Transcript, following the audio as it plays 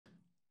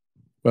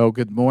Well,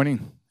 good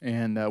morning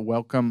and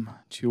welcome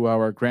to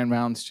our grand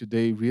rounds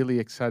today. Really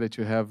excited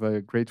to have a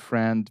great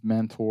friend,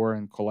 mentor,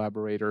 and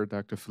collaborator,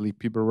 Dr.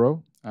 Philippe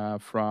Pibarot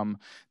from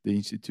the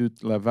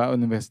Institut Laval,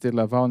 Université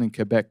Laval in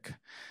Quebec.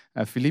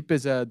 Philippe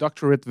is a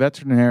doctorate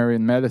veterinary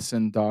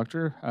medicine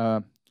doctor,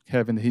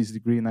 having his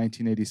degree in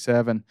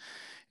 1987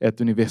 at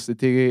the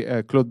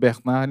Université Claude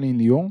Bernard in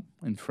Lyon,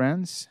 in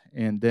France,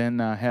 and then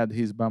had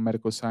his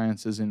biomedical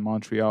sciences in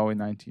Montreal in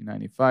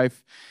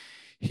 1995.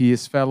 He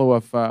is fellow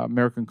of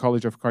American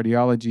College of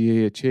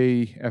Cardiology,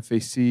 AHA,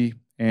 FACC,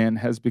 and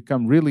has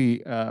become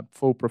really a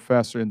full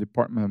professor in the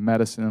Department of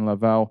Medicine in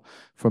Laval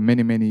for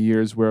many, many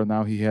years, where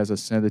now he has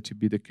ascended to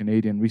be the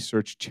Canadian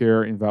Research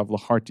Chair in valvular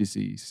heart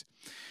disease.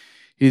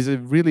 He's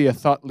really a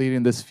thought leader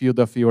in this field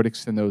of aortic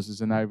stenosis,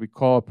 and I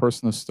recall a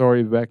personal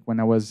story back when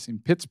I was in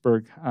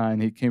Pittsburgh,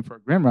 and he came for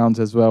grand rounds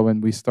as well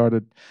when we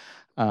started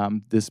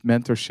this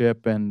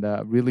mentorship and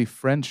really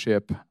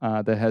friendship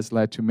that has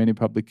led to many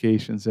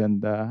publications.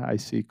 And I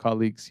see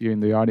colleagues here in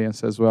the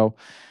audience as well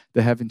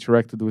that have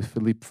interacted with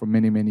Philippe for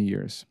many, many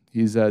years.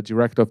 He's a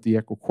director of the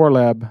Echo Core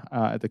Lab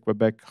at the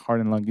Quebec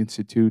Heart and Lung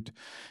Institute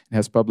and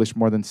has published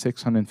more than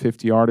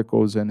 650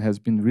 articles and has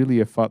been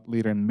really a thought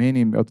leader in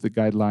many of the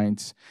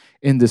guidelines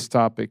in this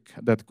topic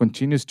that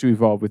continues to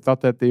evolve. We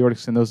thought that the aortic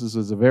stenosis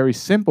was a very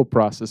simple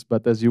process,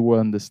 but as you will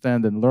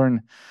understand and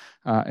learn,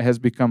 it has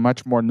become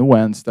much more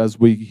nuanced as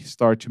we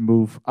start to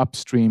move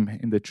upstream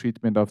in the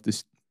treatment of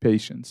these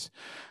patients.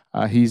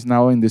 He's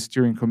now in the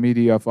steering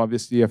committee of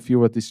obviously a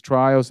few of these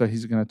trials that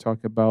he's going to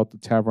talk about, the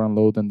TAVR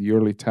Unload and the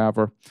early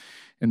TAVR.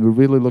 And we're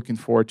really looking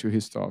forward to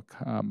his talk.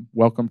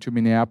 Welcome to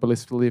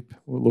Minneapolis, Philippe.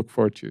 We'll look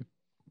forward to you.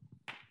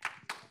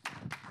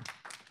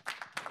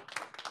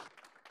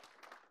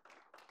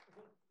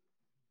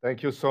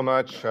 Thank you so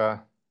much,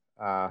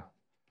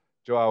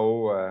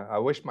 Joao. I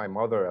wish my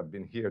mother had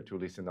been here to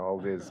listen to all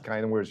these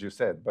kind words you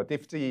said. But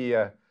if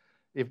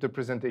the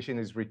presentation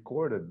is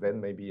recorded,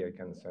 then maybe I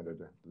can send it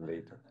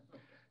later.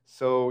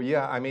 So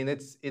yeah, I mean,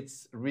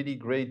 it's really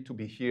great to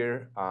be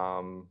here.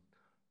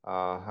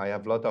 I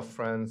have a lot of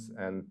friends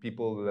and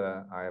people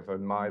I have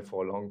admired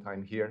for a long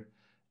time here.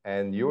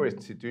 And your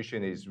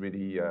institution is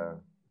really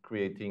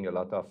creating a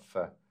lot of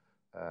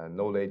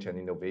knowledge and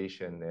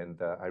innovation.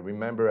 And I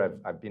remember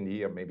I've been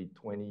here maybe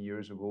 20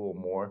 years ago or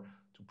more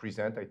to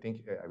present. I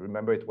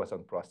remember it was on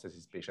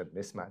prosthesis patient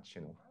mismatch,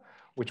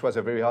 which was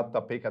a very hot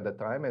topic at the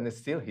time, and it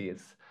still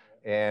is.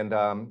 And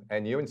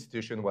your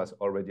institution was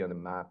already on the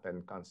map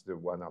and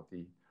considered one of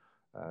the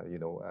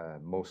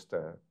most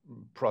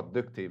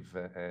productive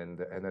and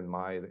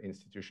admired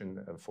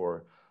institution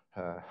for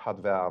heart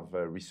valve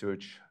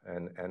research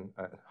and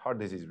heart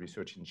disease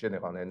research in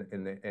general,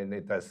 and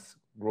it has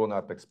grown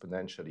up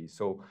exponentially.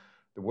 So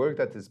the work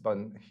that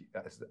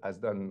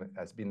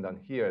has been done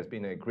here has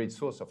been a great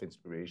source of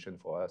inspiration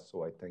for us.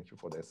 So I thank you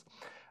for this.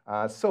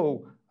 I'm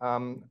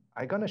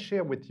going to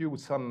share with you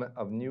some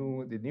of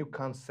the new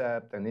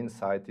concept and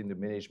insight in the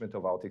management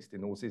of aortic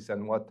stenosis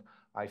and what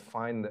I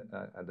find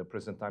at the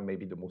present time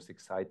maybe the most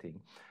exciting.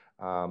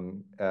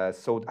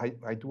 So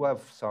I do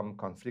have some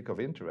conflict of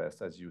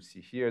interest, as you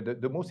see here.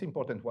 The most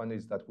important one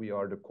is that we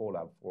are the core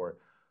lab for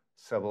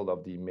several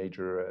of the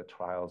major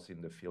trials in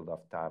the field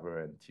of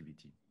TAVR and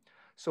TVT.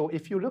 So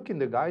if you look in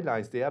the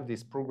guidelines, they have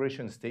these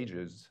progression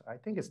stages. I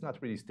think it's not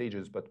really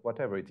stages, but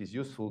whatever, it is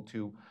useful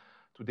to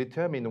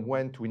determine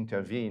when to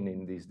intervene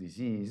in this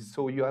disease.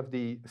 So you have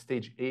the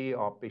stage A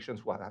are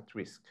patients who are at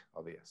risk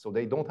of AS. So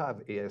they don't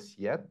have AS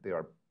yet. They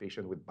are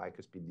patients with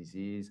bicuspid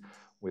disease,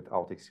 with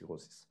aortic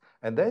cirrhosis.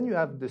 And then you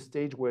have the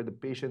stage where the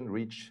patient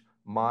reach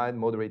mild,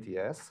 moderate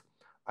AS.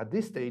 At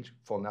this stage,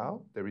 for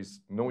now, there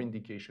is no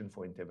indication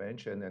for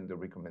intervention, and the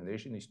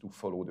recommendation is to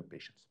follow the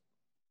patients.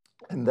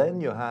 And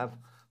then you have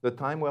the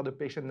time where the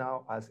patient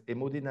now has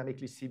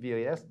hemodynamically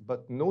severe AS,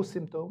 but no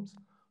symptoms,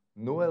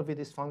 no LV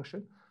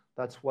dysfunction.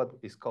 That's what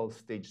is called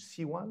stage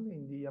C1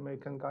 in the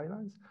American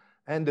guidelines.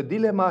 And the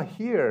dilemma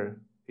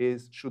here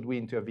is, should we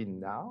intervene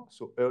now?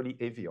 So early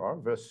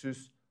AVR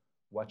versus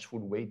watchful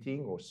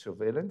waiting or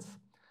surveillance.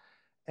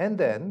 And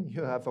then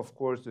you have, of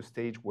course, the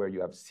stage where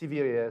you have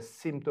severe AS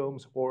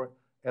symptoms or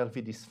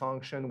LV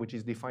dysfunction, which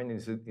is defined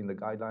in the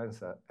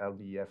guidelines,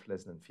 LVEF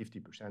less than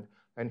 50%.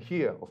 And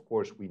here, of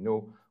course, we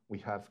know we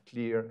have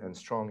clear and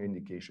strong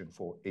indication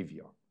for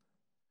AVR.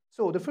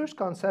 So the first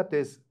concept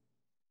is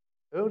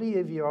early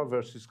AVR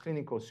versus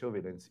clinical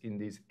surveillance in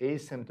this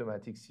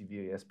asymptomatic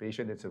severe AS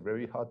patient. It's a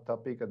very hot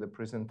topic at the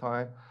present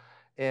time.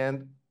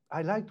 And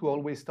I like to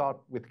always start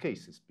with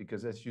cases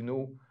because, as you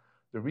know,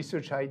 the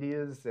research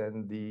ideas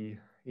and the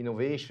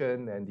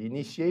innovation and the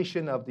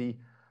initiation of the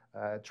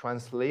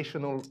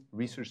translational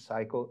research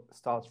cycle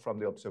starts from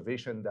the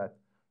observation that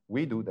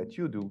we do, that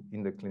you do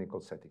in the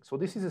clinical setting. So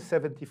this is a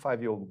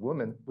 75-year-old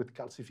woman with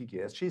calcific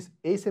AS. She's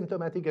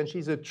asymptomatic and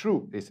she's a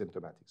true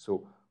asymptomatic.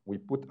 So we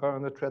put her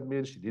on a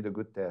treadmill. She did a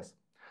good test.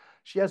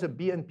 She has a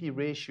BNP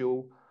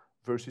ratio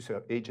versus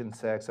her age and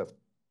sex of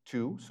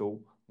 2,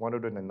 so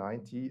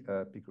 190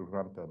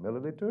 picogram per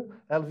milliliter.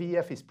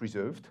 LVEF is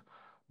preserved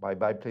by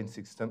biplane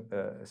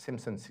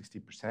Simpson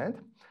 60%.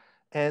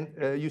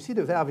 And you see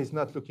the valve is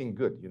not looking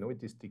good. You know,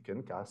 it is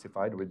thickened,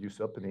 calcified,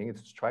 reduced opening.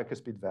 It's a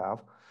tricuspid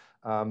valve.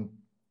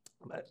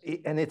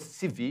 And it's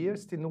severe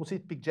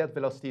stenosis. Peak jet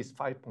velocity is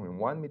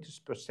 5.1 meters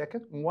per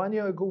second. 1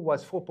 year ago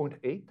was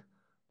 4.8,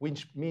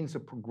 which means a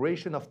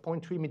progression of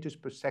 0.3 meters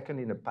per second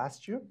in the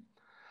past year.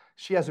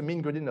 She has a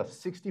mean gradient of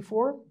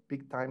 64,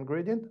 big time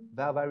gradient.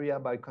 Valve area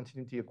by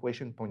continuity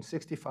equation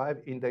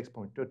 0.65, index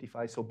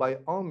 0.35. So by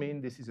all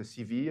means, this is a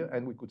severe,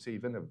 and we could say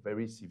even a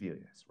very severe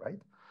yes,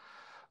 right?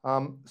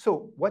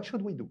 So what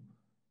should we do?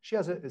 She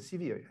has a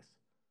severe yes.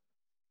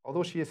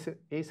 Although she is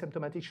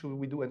asymptomatic, should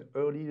we do an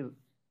early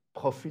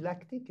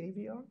prophylactic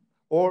AVR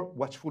or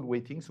watchful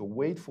waiting? So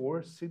wait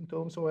for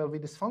symptoms or LV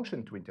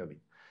dysfunction to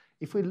intervene.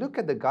 If we look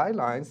at the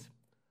guidelines,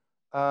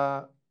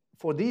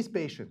 for these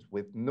patients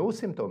with no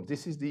symptoms,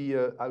 this is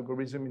the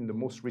algorithm in the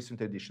most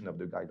recent edition of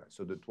the guidelines,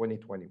 so the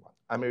 2021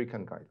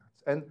 American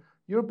guidelines. And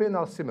European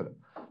are similar.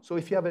 So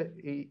if you have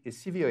a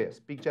severe yes,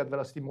 peak jet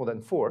velocity more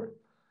than 4,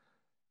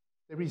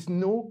 there is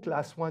no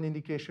class 1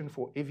 indication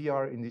for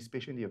AVR in this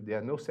patient if there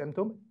are no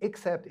symptoms,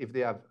 except if they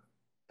have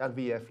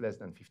LVF less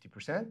than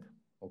 50%,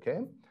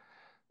 okay?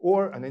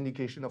 Or an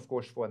indication, of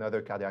course, for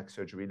another cardiac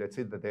surgery. Let's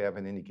say that they have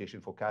an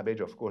indication for CABG,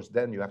 of course,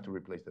 then you have to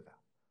replace the valve.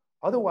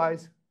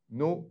 Otherwise,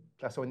 no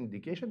class 1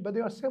 indication, but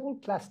there are several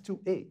class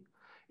 2A.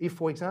 If,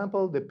 for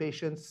example, the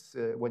patients,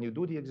 when you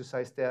do the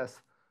exercise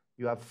test,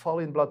 you have fall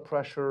in blood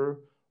pressure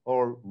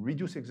or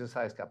reduced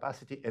exercise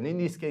capacity, and in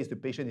this case, the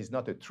patient is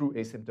not a true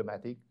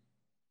asymptomatic,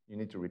 you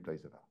need to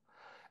replace the valve.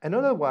 And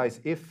otherwise,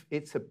 if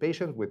it's a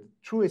patient with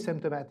true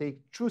asymptomatic,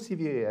 true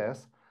severe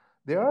AS,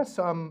 there are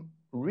some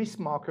risk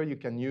markers you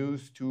can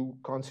use to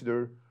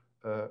consider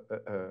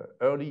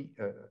early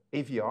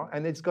AVR,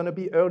 and it's going to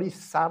be early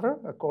SAVR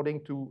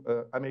according to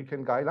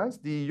American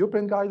guidelines. The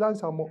European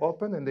guidelines are more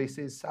open, and they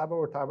say SAVR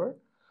or TAVR,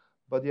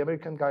 but the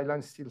American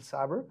guidelines still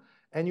SAVR.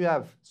 And you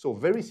have, so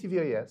very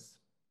severe AS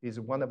is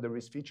one of the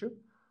risk features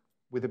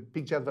with a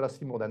peak jet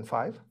velocity more than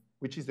 5,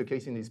 which is the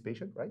case in this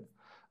patient, right?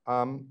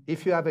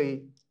 If you have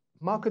a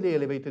markedly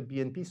elevated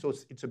BNP, so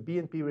it's a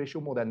BNP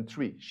ratio more than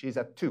 3. She's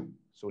at 2,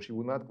 so she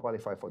will not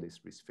qualify for this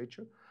risk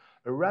feature.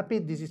 A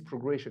rapid disease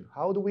progression.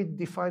 How do we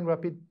define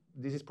rapid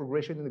disease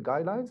progression in the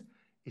guidelines?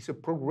 It's a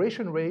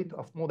progression rate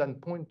of more than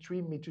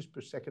 0.3 meters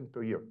per second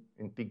per year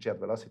in peak jet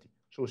velocity.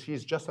 So she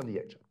is just on the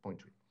edge at 0.3.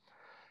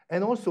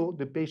 And also,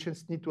 the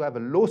patients need to have a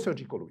low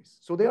surgical risk.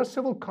 So there are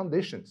several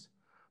conditions,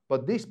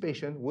 but this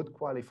patient would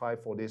qualify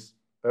for this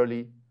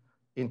early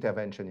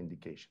intervention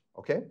indication,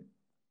 okay?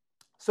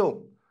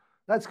 So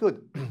that's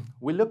good.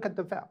 We look at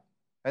the valve,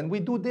 and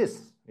we do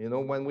this. You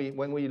know, when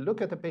we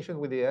look at a patient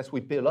with AS,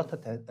 we pay a lot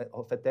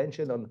of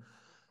attention on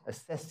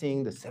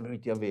assessing the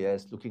severity of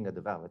AS, looking at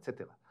the valve,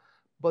 etc.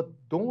 But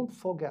don't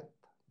forget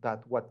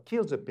that what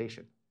kills a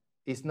patient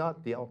is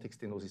not the aortic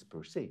stenosis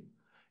per se.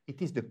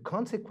 It is the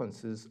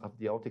consequences of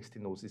the aortic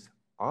stenosis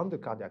on the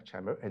cardiac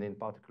chamber, and in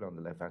particular on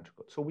the left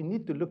ventricle. So we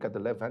need to look at the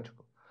left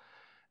ventricle.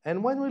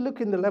 And when we look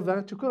in the left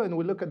ventricle and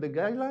we look at the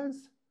guidelines,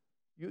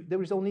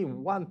 there is only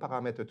one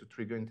parameter to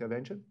trigger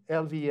intervention,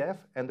 LVF,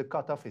 and the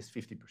cutoff is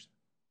 50%.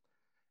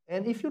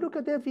 And if you look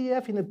at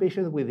LVF in a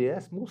patient with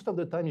AS, most of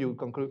the time you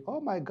conclude, oh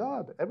my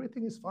God,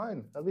 everything is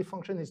fine. LV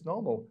function is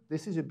normal.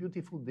 This is a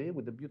beautiful day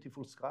with a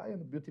beautiful sky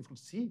and a beautiful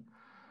sea.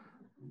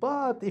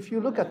 But if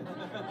you look at,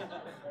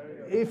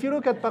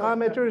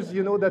 parameters,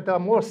 you know, that are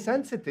more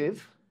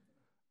sensitive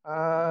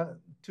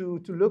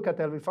to look at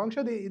LV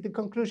function, the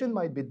conclusion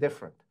might be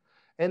different.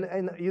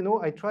 And you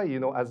know, I try, you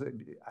know,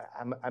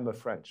 I'm a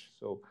French,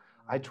 so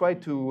I try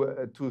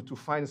to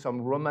find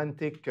some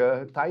romantic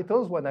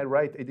titles when I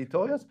write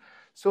editorials.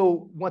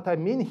 So what I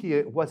mean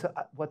here was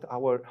what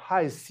our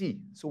eyes see.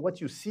 So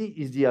what you see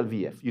is the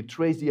LVF. You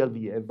trace the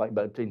LVF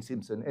by Plain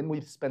Simpson, and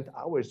we've spent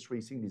hours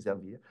tracing this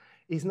LVF.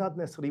 It's not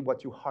necessarily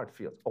what your heart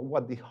feels or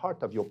what the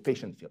heart of your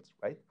patient feels,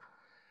 right?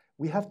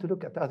 We have to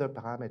look at other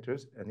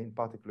parameters, and in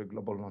particular,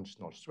 global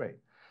longitudinal strain.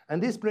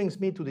 And this brings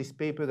me to this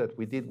paper that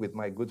we did with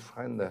my good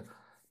friend,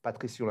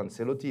 Patricio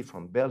Lancelotti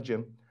from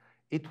Belgium.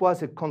 It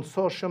was a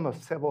consortium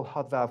of several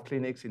heart valve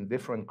clinics in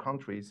different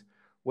countries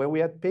where we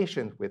had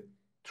patients with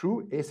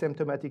true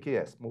asymptomatic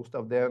AS, most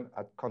of them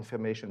at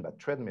confirmation by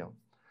treadmill.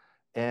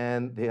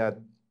 And they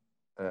had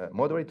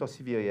moderate or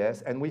severe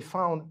AS, and we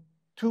found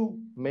two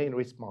main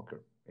risk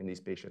markers in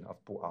this patient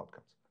of poor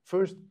outcomes.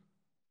 First,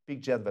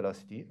 peak jet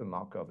velocity, a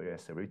marker of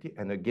AS severity.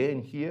 And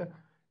again here,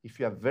 if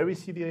you have very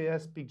severe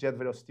AS, peak jet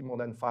velocity more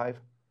than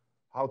 5,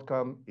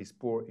 outcome is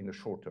poor in the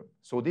short term.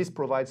 So this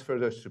provides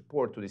further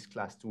support to this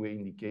class 2A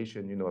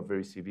indication, you know, a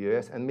very severe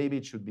AS, and maybe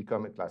it should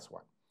become a class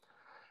 1.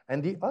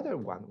 And the other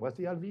one was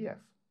the LVF.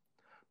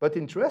 But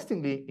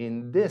interestingly,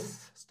 in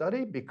this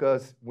study,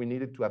 because we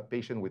needed to have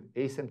patients with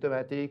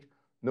asymptomatic,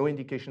 no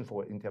indication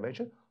for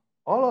intervention,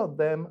 all of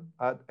them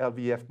had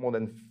LVF more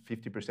than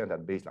 50%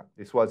 at baseline.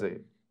 This was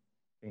an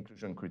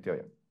inclusion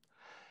criterion.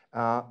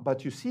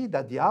 But you see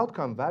that the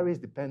outcome varies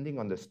depending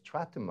on the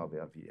stratum of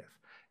LVF.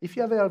 If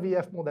you have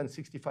LVF more than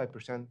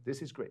 65%,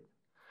 this is great.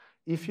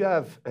 If you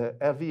have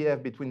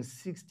LVEF between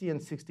 60 and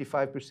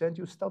 65%,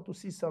 you start to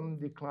see some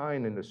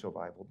decline in the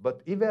survival.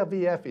 But if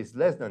LVEF is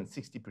less than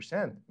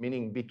 60%,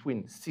 meaning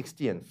between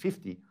 60 and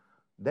 50,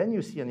 then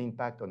you see an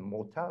impact on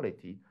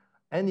mortality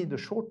and in the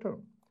short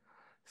term.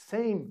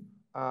 Same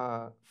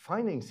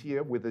findings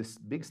here with this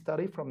big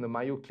study from the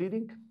Mayo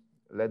Clinic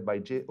led by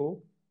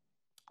J.O.,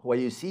 where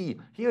you see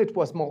here it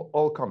was more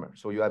all-comer.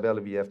 So you have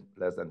LVEF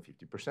less than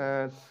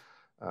 50%,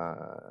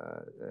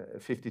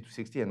 50 to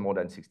 60, and more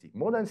than 60.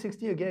 More than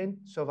 60, again,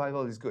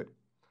 survival is good.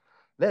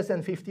 Less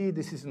than 50,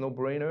 this is a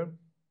no-brainer.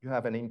 You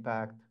have an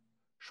impact,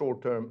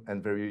 short-term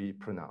and very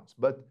pronounced.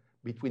 But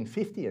between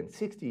 50 and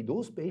 60,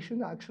 those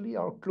patients actually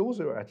are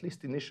closer, at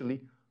least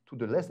initially, to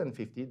the less than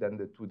 50 than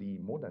to the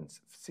more than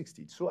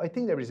 60. So I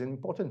think there is an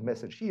important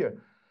message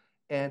here.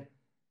 And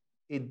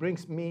it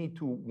brings me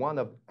to one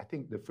of, I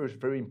think, the first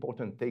very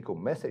important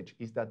take-home message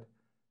is that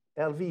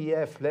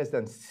LVEF less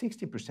than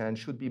 60%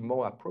 should be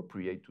more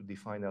appropriate to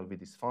define LV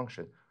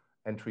dysfunction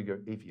and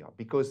trigger AVR,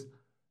 because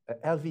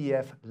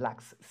LVEF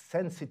lacks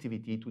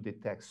sensitivity to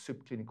detect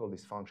subclinical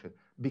dysfunction.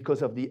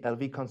 Because of the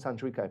LV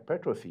concentric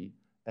hypertrophy,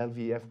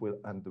 LVEF will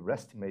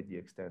underestimate the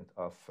extent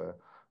of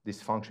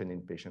dysfunction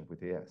in patients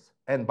with AS.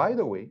 And by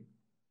the way,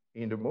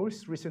 in the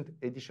most recent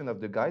edition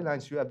of the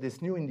guidelines, you have this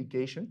new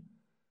indication.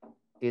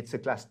 It's a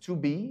class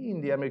 2B in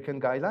the American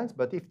guidelines,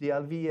 but if the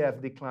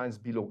LVEF declines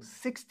below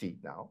 60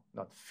 now,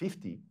 not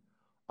 50,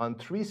 on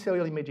 3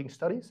 serial imaging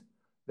studies,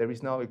 there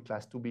is now a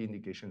class 2B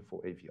indication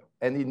for AVR.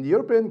 And in the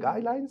European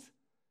guidelines,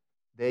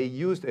 they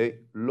used a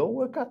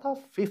lower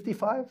cutoff,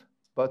 55,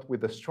 but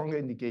with a stronger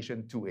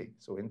indication 2A.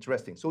 So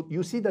interesting. So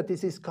you see that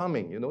this is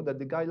coming, that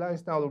the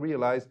guidelines now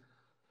realize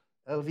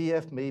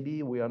LVEF,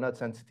 maybe we are not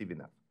sensitive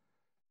enough.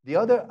 The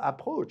other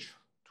approach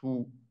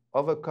to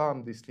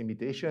overcome this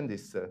limitation,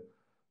 this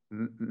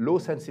low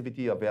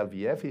sensitivity of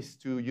LVEF, is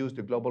to use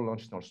the global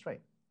longitudinal strain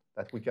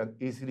that we can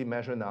easily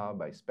measure now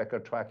by speckle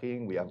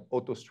tracking. We have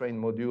auto strain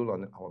module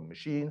on our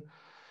machine.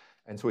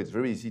 And so it's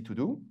very easy to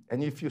do.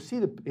 And if you see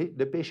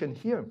the patient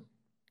here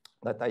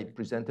that I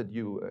presented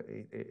you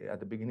at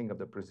the beginning of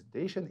the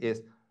presentation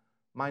is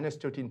minus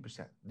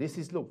 13%. This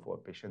is low for a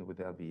patient with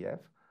LVEF.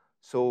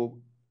 So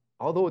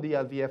although the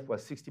LVEF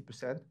was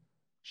 60%,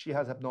 she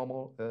has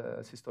abnormal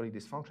systolic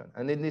dysfunction.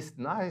 And in this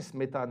nice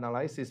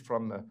meta-analysis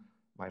from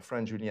my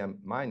friend Julien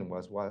Mine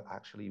was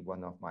actually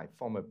one of my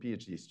former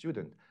PhD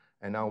students,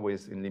 and now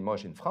is in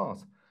Limoges in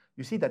France.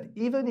 You see that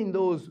even in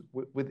those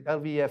with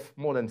LVEF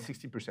more than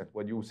 60%,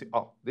 when you say,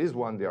 oh, this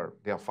one, they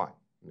are fine.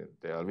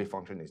 The LV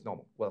function is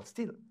normal. Well,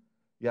 still,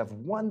 you have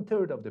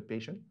 1/3 of the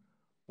patient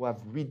who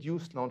have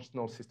reduced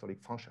longitudinal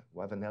systolic function,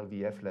 who have an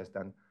LVEF less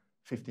than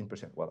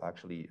 15%. Well,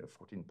 actually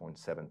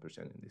 14.7%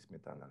 in this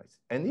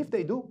meta-analysis. And if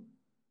they do,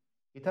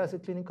 it has a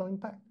clinical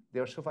impact.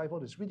 Their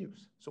survival is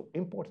reduced. So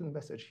important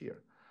message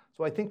here.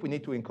 So I think we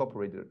need to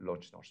incorporate the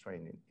longitudinal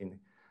strain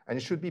and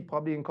it should be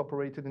probably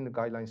incorporated in the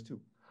guidelines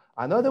too.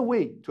 Another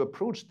way to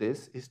approach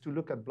this is to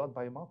look at blood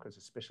biomarkers,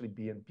 especially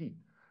BNP.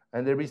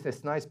 And there is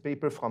this nice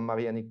paper from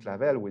Marianne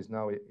Clavel, who is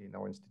now in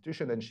our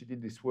institution, and she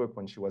did this work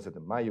when she was at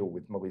the Mayo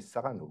with Maurice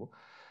Sarano.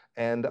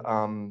 And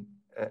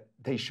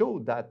they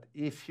showed that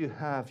if you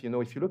have,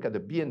 if you look at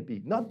the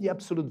BNP, not the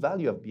absolute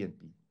value of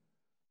BNP,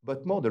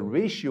 but more the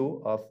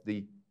ratio of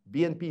the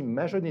BNP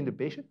measured in the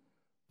patient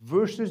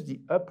versus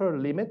the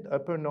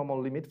upper normal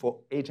limit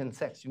for age and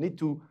sex. You need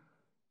to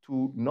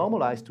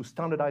normalize, to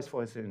standardize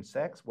for age and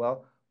sex.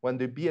 Well, when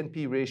the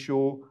BNP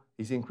ratio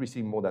is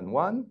increasing more than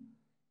 1,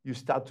 you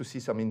start to see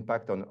some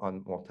impact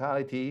on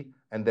mortality.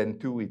 And then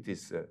 2, it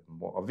is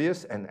more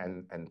obvious.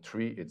 And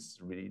 3, it's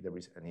really, there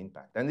is an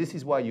impact. And this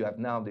is why you have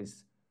now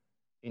this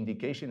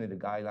indication in the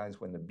guidelines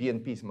when the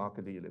BNP is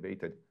markedly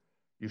elevated,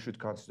 you should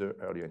consider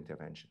earlier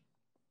intervention.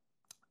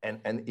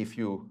 And if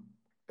you,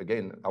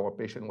 again, our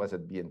patient was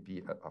at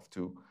BNP of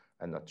 2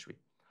 and not 3.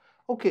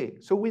 Okay,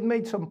 so we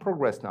made some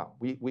progress now.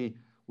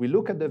 We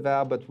look at the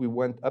valve, but we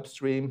went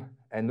upstream,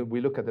 and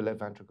we look at the left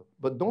ventricle.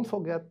 But don't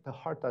forget the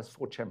heart has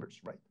 4 chambers,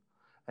 right?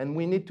 And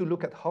we need to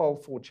look at all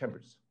 4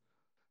 chambers.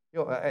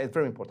 It's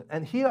very important.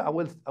 And here I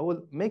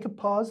will make a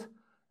pause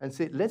and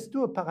say, let's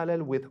do a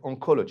parallel with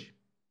oncology.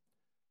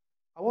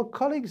 Our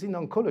colleagues in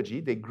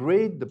oncology, they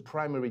grade the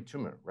primary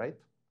tumor, right?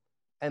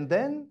 And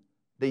then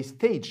they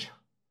stage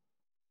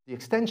the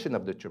extension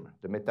of the tumor,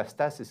 the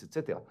metastasis,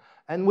 etc.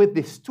 And with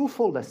this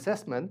twofold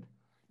assessment,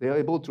 they are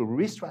able to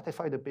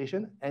re-stratify the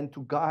patient and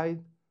to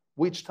guide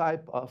which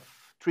type of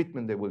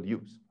treatment they will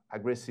use,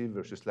 aggressive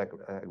versus less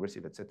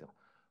aggressive, etc.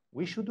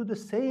 We should do the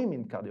same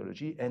in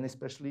cardiology and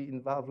especially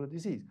in valvular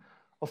disease.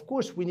 Of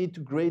course, we need to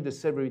grade the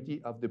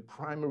severity of the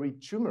primary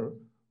tumor,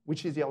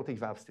 which is the aortic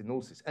valve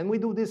stenosis. And we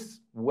do this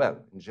well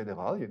in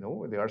general.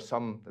 There are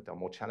some that are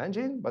more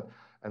challenging,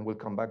 and we'll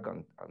come back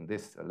on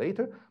this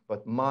later,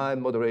 but mild,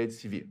 moderate,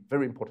 severe,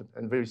 very important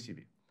and very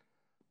severe.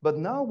 But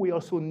now we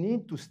also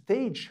need to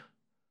stage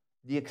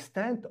the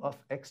extent of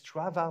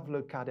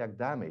extravalvular cardiac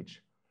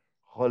damage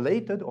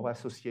related or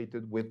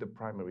associated with the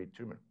primary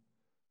tumor.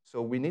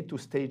 So we need to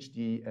stage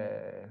the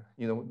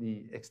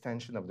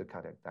extension of the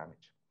cardiac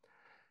damage.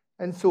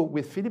 And so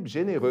with Philippe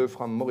Généreux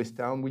from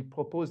Morristown, we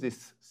proposed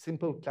this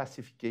simple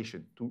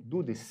classification to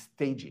do this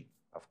staging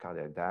of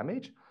cardiac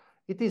damage.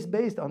 It is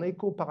based on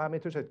echo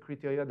parameters and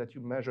criteria that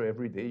you measure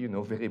every day, you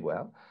know very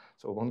well.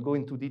 So I won't go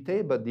into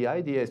detail, but the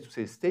idea is to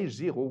say stage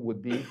 0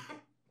 would be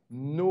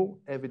no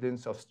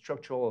evidence of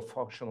structural or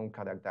functional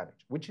cardiac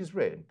damage, which is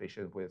rare in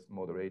patients with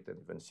moderate and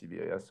even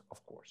severe AS,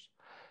 of course.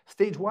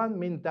 Stage 1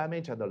 means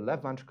damage at the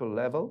left ventricle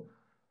level.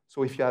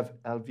 So if you have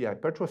LV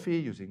hypertrophy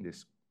using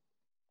this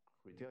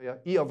criteria,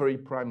 E over E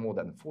prime more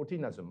than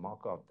 14 as a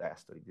marker of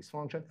diastolic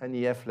dysfunction, and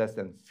EF less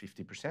than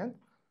 50%.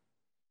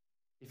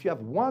 If you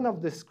have one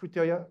of these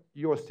criteria,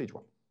 you're stage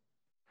 1.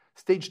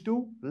 Stage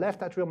 2,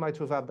 left atrial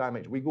mitral valve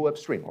damage. We go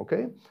upstream,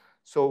 okay?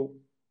 So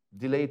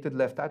dilated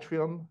left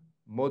atrium,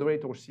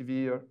 moderate or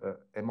severe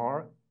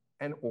MR,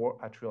 and or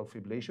atrial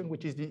fibrillation,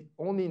 which is the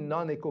only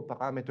non-echo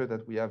parameter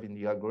that we have in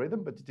the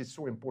algorithm, but it is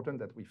so important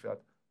that we felt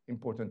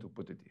important to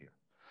put it here.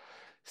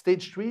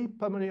 Stage 3,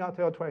 pulmonary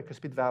arterial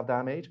tricuspid valve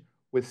damage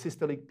with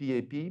systolic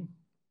PAP,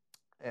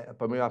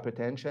 pulmonary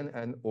hypertension,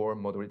 and or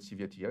moderate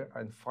severe TR.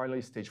 And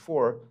finally, stage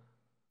 4,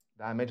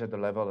 damage at the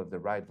level of the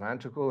right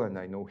ventricle. And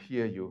I know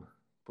here you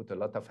put a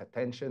lot of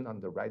attention on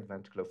the right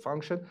ventricular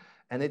function,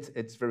 and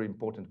it's very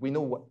important. We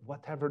know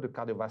whatever the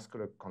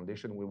cardiovascular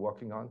condition we're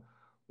working on,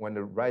 when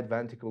the right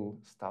ventricle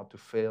starts to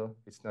fail,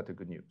 it's not a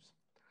good news.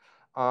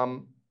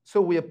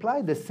 So we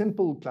applied the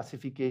simple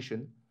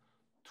classification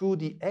to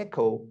the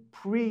echo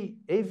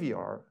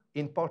pre-AVR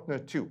in partner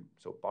 2.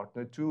 So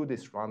partner 2,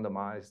 this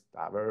randomized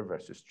TAVR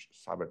versus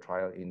SAVR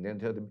trial in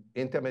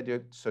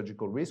intermediate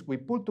surgical risk. We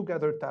put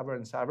together TAVR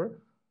and SAVR,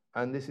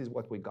 and this is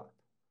what we got.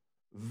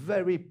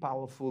 Very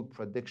powerful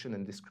prediction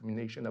and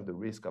discrimination of the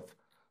risk of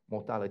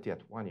mortality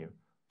at 1 year.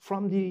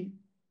 From the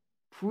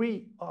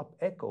pre-op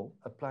echo,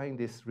 applying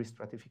this risk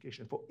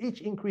stratification. For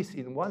each increase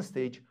in one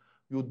stage,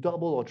 you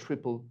double or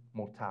triple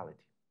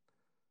mortality.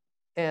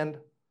 And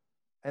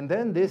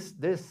then this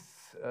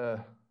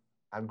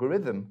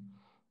algorithm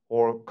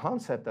or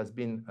concept has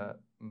been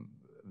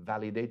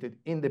validated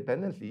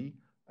independently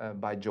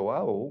by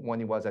Joao when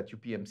he was at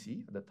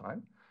UPMC at the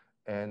time,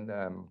 and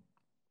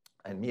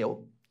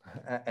Mio.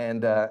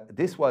 And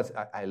this was,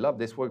 I love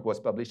this work, was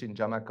published in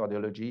JAMA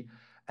Cardiology.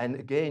 And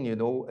again, you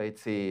know,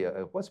 it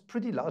was a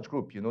pretty large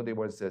group. You know, there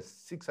was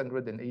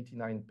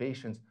 689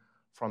 patients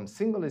from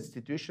single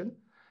institution.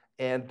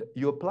 And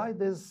you apply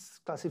this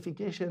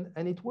classification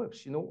and it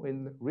works. You know,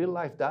 in real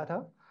life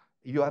data,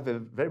 you have a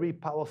very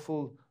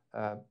powerful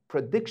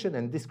prediction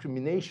and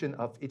discrimination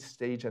of each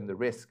stage and the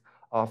risk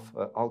of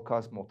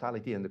all-cause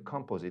mortality and the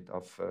composite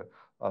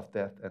of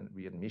death and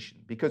readmission.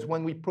 Because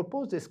when we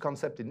proposed this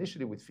concept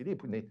initially with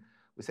Philippe,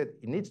 we said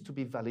it needs to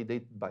be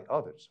validated by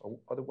others, or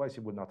otherwise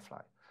it would not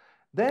fly.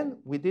 Then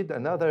we did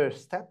another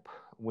step,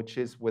 which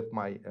is with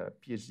my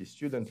PhD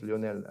student,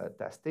 Lionel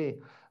Tasté.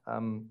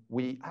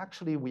 We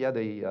had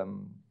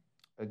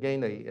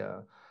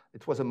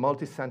it was a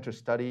multi-center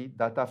study,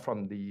 data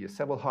from the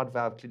several heart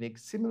valve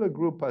clinics, similar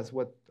group as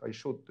what I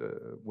showed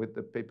with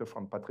the paper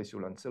from Patricio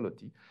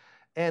Lancelotti.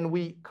 And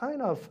we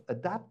kind of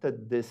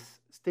adapted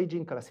this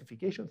staging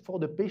classification for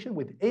the patient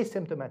with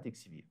asymptomatic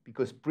severe,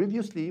 because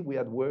previously we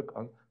had worked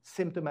on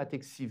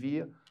symptomatic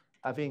severe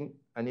having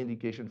an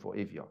indication for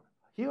AVR.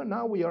 Here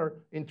now we are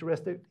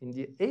interested in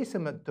the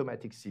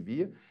asymptomatic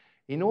severe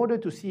in order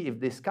to see if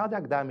this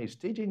cardiac damage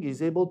staging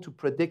is able to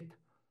predict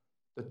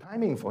the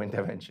timing for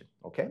intervention,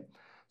 okay?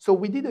 So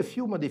we did a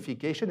few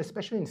modifications,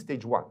 especially in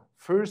stage 1.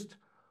 First,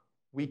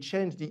 we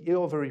changed the A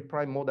over E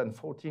prime more than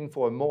 14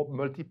 for a more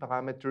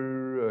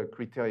multi-parameter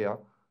criteria,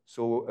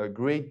 so a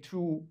grade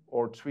 2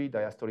 or 3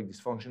 diastolic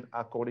dysfunction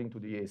according to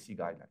the ASC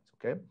guidelines,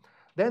 okay?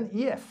 Then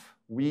EF,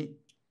 we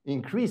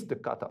increased the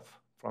cutoff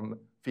from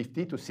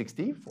 50 to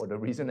 60 for the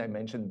reason I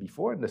mentioned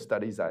before, in the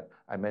studies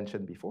I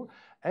mentioned before.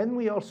 And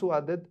we also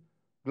added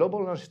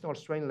global longitudinal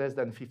strain less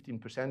than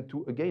 15%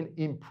 to, again,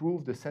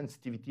 improve the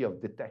sensitivity of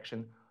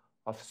detection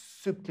of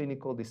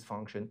subclinical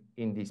dysfunction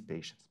in these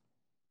patients.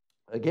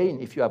 Again,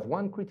 if you have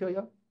one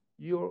criteria,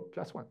 you're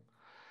class 1,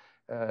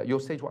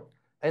 you're stage 1.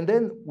 And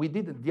then we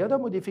did, the other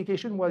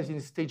modification was in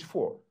stage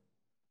 4.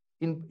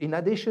 In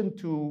addition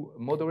to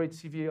moderate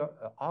severe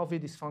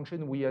RV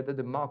dysfunction, we added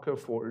a marker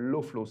for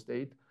low flow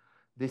state.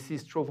 This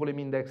is stroke volume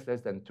index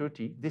less than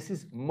 30. This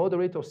is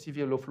moderate or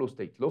severe low flow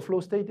state. Low flow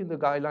state in the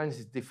guidelines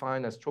is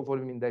defined as stroke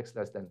volume index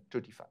less than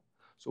 35.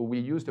 So we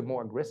used a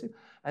more aggressive.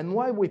 And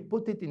why we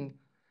put it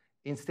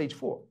in stage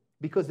 4?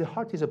 Because the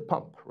heart is a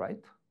pump,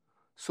 right?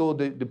 So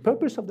the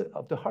purpose of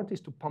the heart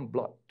is to pump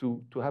blood,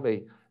 to have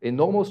a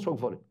normal stroke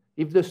volume.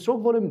 If the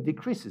stroke volume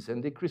decreases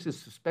and decreases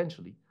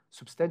substantially,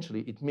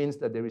 it means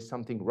that there is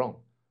something wrong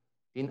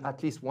in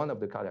at least one of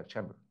the cardiac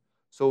chamber.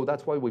 So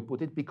that's why we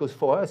put it, because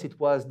for us it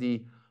was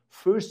the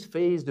first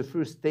phase, the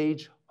first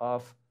stage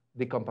of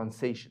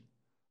decompensation,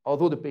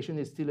 although the patient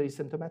is still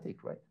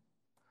asymptomatic, right?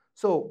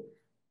 So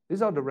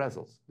these are the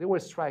results. They were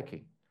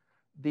striking.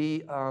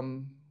 The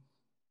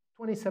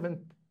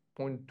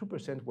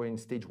 27.2% were in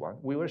stage 1.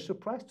 We were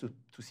surprised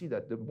to see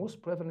that the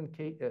most prevalent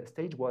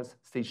stage was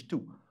stage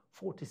 2,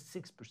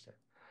 46%.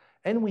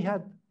 And we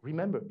had,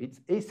 remember, it's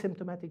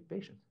asymptomatic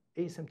patients,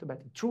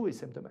 asymptomatic, true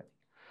asymptomatic.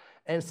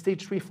 And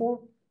stage 3, 4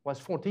 was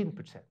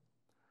 14%.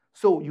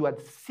 So you had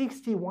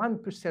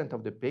 61%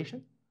 of the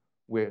patients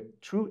were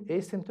true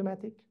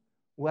asymptomatic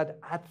who had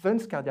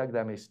advanced cardiac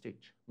damage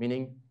stage,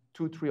 meaning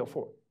 2, 3, or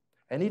 4.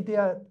 And if they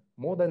had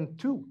more than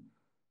 2,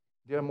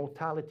 their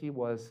mortality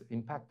was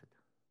impacted.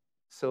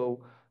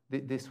 So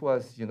this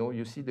was,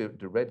 you see the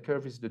red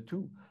curve is the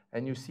 2,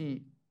 and you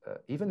see,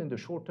 even in the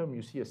short term,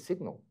 you see a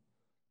signal,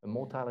 a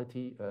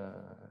mortality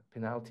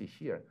penalty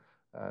here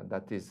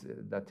that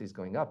is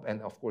going up,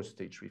 and of course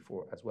stage 3,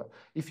 4 as well.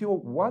 If you're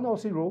 1 or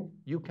 0,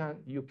 you can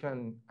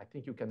I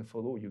think you can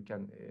follow, you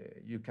can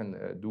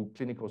do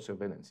clinical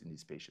surveillance in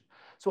this patient.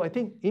 So I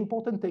think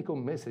important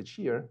take-home message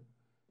here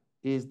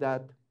is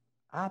that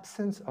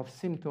absence of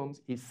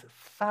symptoms is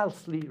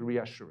falsely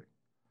reassuring,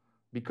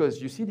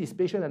 because you see this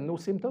patient had no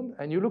symptom,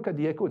 and you look at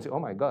the echo and say, oh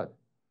my God,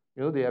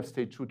 they have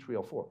stage 2, 3,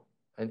 or 4.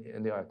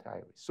 And they are at high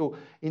risk. So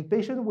in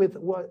patients with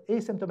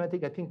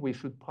asymptomatic, I think we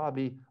should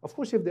probably, of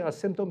course, if there are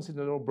symptoms, it's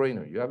a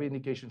no-brainer. You have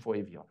indication for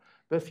AVR.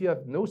 But if you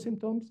have no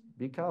symptoms,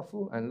 be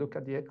careful and look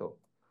at the echo.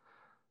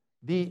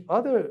 The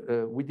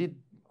other, we did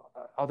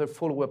other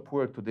follow-up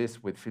work to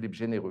this with Philippe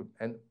Généreux,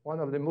 and one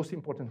of the most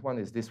important one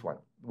is this one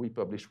we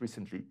published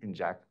recently in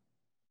JACC.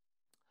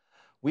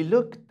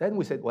 Then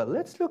we said, well,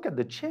 let's look at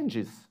the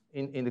changes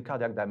in the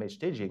cardiac damage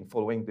staging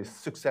following this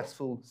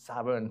successful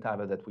SAVR and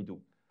TAVR that we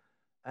do.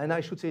 And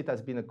I should say it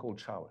has been a cold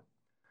shower,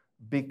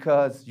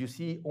 because you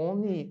see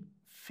only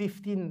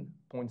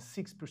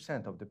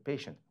 15.6% of the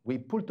patient. We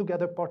pulled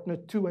together partner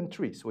 2 and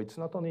 3, so it's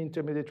not only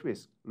intermediate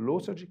risk, low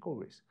surgical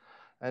risk.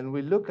 And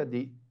we look at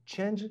the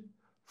change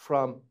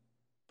from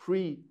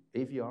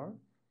pre-AVR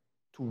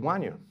to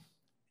 1 year,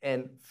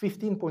 and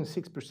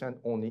 15.6%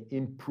 only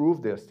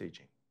improved their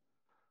staging.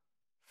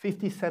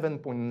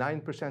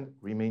 57.9%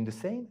 remained the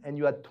same, and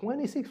you had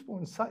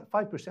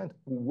 26.5%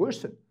 who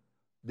worsened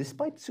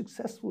despite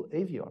successful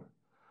AVR.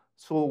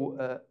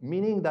 So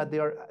meaning that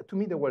to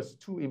me, there was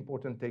 2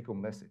 important take-home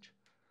message.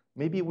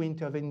 Maybe we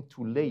intervened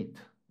too late,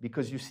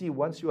 because you see,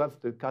 once you have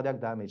the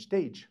cardiac damage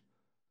stage,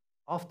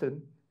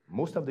 often,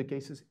 most of the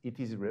cases, it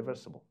is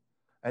irreversible.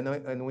 And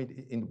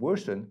in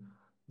worsen,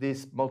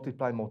 this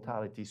multiply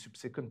mortality,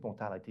 subsequent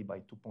mortality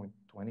by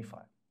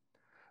 2.25.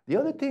 The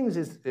other things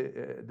is,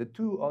 the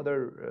 2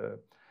 other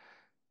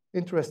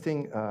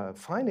interesting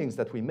findings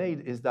that we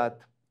made is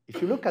that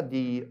if you look at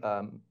the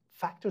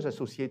factors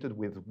associated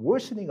with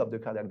worsening of the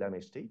cardiac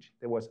damage stage,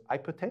 there was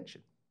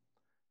hypertension.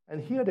 And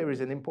here there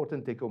is an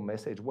important take-home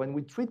message. When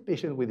we treat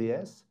patients with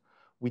AS,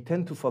 we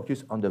tend to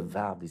focus on the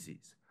valve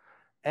disease.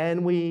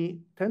 And we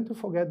tend to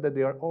forget that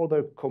there are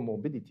other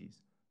comorbidities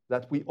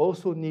that we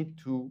also need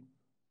to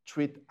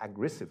treat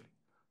aggressively.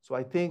 So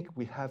I think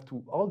we have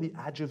to, all the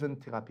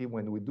adjuvant therapy,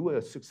 when we do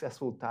a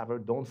successful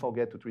TAVR, don't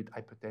forget to treat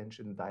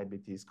hypertension,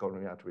 diabetes,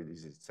 coronary artery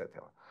disease,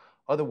 etc.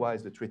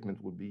 Otherwise, the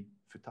treatment would be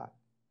futile.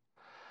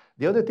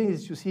 The other thing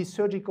is, you see,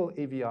 surgical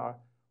AVR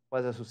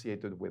was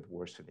associated with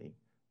worsening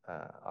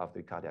of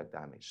the cardiac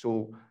damage.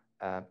 So,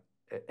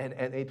 and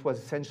it was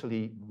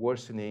essentially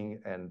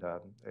worsening and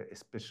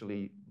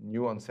especially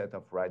new onset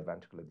of right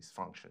ventricular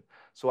dysfunction.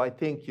 So I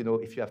think,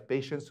 if you have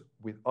patients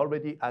with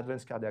already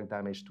advanced cardiac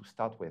damage to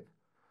start with,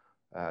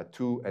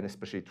 2 and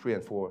especially 3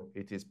 and 4,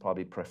 it is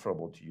probably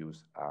preferable to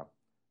use a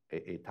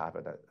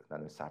TAVR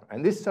than a SAVR.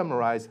 And this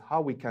summarizes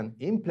how we can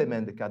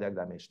implement the cardiac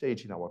damage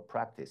stage in our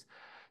practice.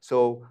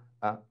 So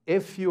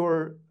if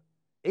you're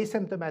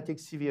asymptomatic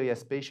severe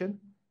AS patient,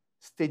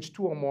 stage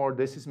 2 or more,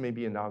 this is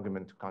maybe an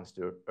argument to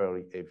consider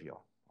early AVR,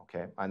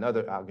 okay?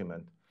 Another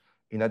argument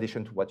in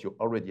addition to what you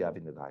already have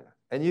in the guideline.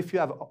 And if you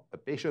have a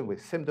patient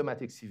with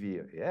symptomatic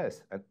severe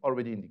AS and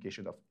already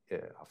indication of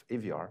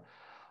AVR,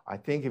 I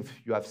think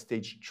if you have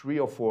stage 3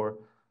 or 4,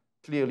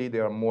 clearly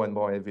there are more and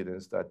more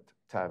evidence that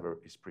TAVR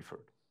is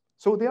preferred.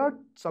 So there are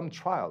some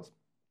trials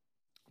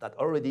that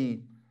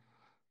already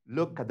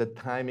look at the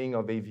timing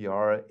of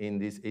AVR in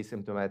these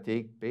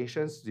asymptomatic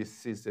patients.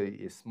 This is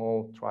a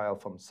small trial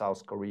from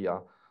South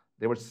Korea.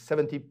 There were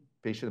 70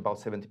 patients, about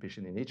 70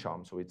 patients in each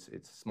arm, so it's a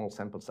small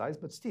sample size,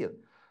 but still.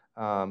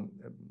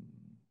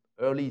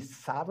 Early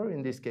SAVR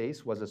in this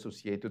case was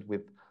associated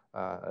with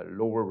a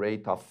lower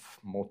rate of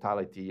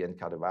mortality and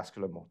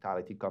cardiovascular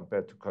mortality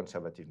compared to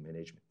conservative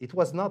management. It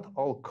was not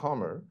all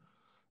comer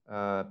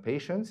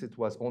patients, it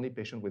was only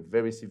patients with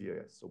very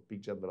severe AS, so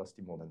peak jet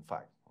velocity more than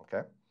 5,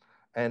 okay?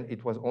 And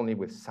it was only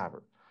with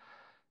SAVR.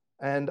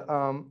 And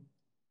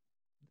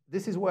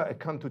this is where I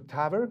come to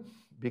TAVR,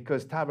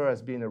 because TAVR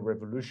has been a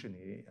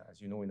revolutionary,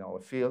 as you know, in our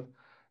field.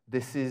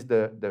 This is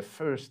the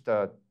first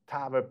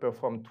TAVR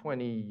performed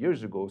 20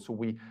 years ago. So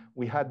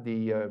we had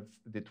the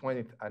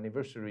 20th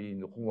anniversary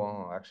in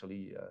Rouen,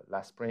 actually,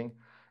 last spring.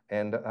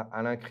 And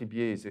Alain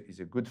Cribier is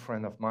a good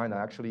friend of mine.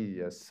 I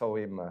actually saw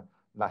him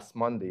last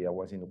Monday. I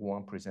was in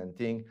Rouen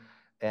presenting.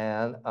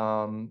 And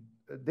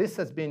this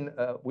has been,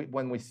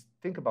 when we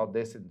think about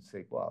this and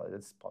say, well,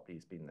 it's probably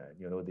been,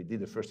 they did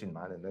the first in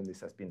man, and then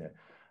this has been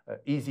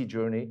easy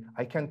journey.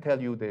 I can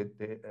tell you that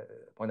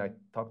when I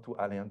talked to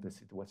Alain, there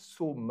was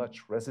so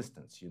much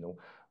resistance,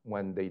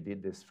 when they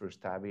did this first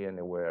study, and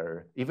they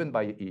were, even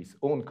by his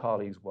own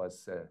colleagues,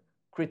 was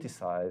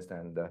criticized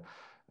and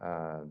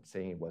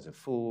saying it was a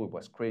fool, it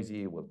was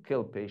crazy, it will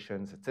kill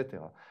patients,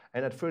 etc.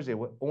 And at first, they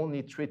were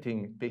only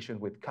treating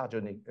patients with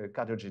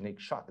cardiogenic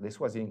shock. This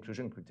was the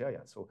inclusion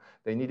criteria. So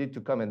they needed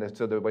to come, and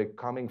so they were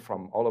coming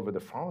from all over the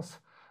France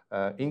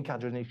in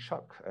cardiogenic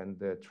shock,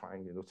 and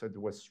trying, so it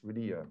was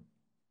really a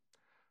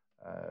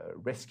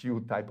rescue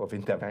type of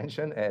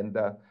intervention. And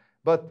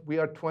but we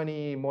are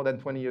more than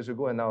 20 years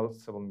ago, and now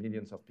several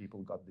millions of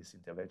people got this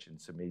intervention.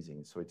 It's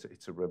amazing. So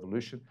it's a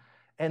revolution.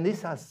 And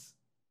this has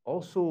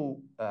also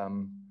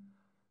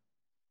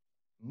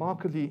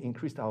markedly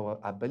increased our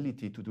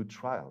ability to do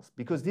trials,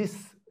 because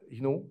this,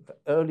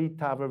 early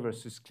TAVR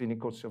versus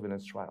clinical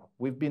surveillance trial,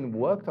 we've been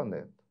worked on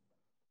it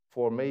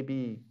for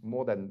maybe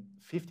more than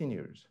 15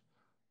 years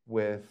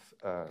with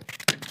Bob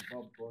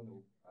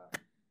Bono.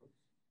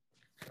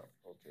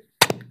 Okay,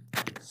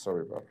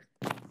 sorry about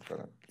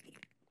that.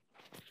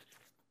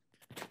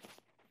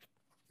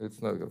 It's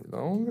not going to be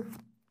long.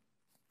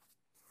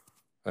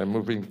 I'm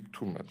moving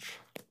too much.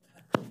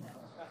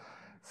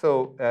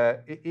 So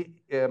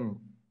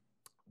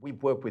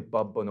we've worked with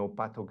Bob Bono,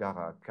 Pat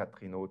O'Gara,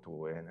 Catherine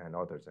Otto, and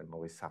others, and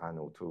Maurice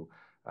Sarano to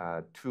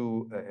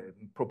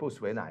propose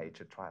to NIH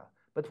a trial.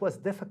 But it was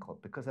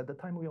difficult because at the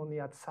time we only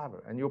had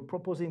SAVR, and you're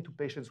proposing to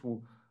patients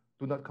who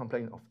do not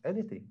complain of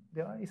anything.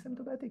 They are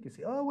asymptomatic. You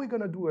say, oh, we're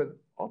going to do an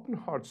open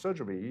heart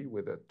surgery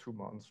with a 2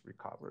 months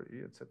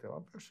recovery, etc.,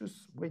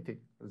 versus waiting.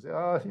 I say,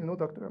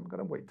 doctor, I'm going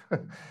to wait.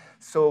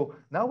 So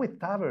now with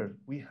TAVR,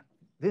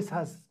 this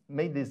has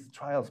made these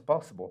trials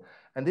possible,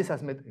 and this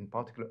has made, in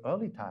particular,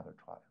 early TAVR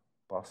trial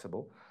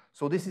possible.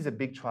 So this is a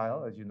big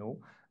trial, as you know,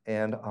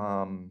 and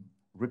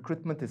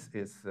recruitment is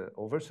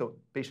over. So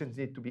patients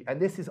need to be, and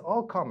this is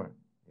all common,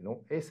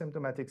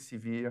 asymptomatic,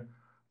 severe.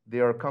 They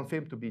are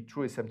confirmed to be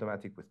true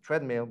asymptomatic with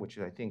treadmill, which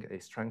is, I think, a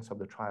strength of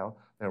the trial.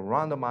 They're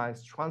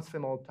randomized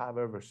transfemoral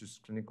TAVR versus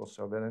clinical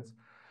surveillance.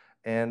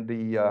 And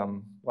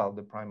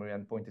the primary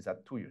endpoint is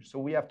at 2 years. So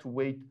we have to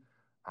wait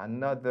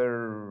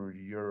another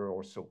year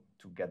or so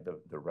to get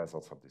the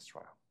results of this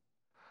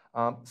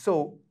trial.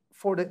 So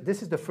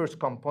this is the first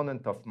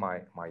component of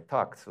my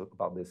talk, so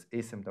about this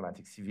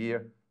asymptomatic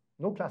severe.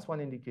 No class 1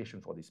 indication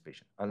for this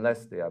patient,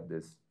 unless they have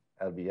this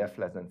LVF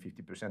less than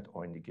 50%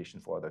 or indication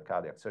for other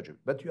cardiac surgery.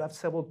 But you have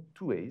several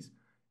 2As.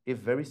 If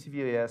very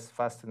severe AS,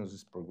 fast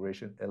stenosis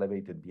progression,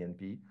 elevated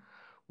BNP.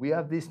 We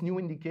have this new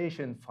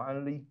indication,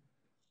 finally,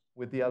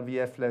 with the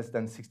LVF less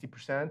than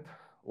 60%,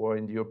 or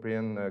in the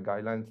European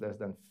guidelines, less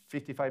than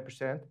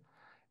 55%.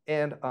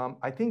 And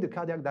I think the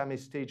cardiac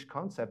damage stage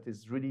concept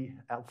is really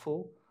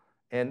helpful.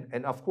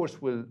 And of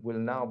course, will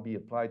now be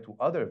applied to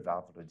other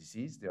valvular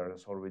disease. There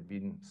has already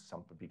been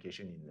some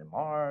publication in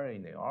MR,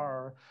 in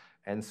AR.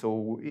 And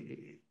so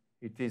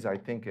it is, I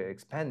think,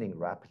 expanding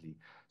rapidly.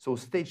 So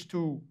stage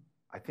 2,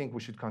 I think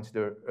we should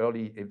consider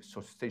early,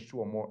 so stage 2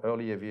 or more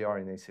early AVR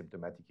in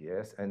asymptomatic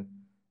AS. And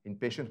in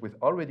patients with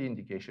already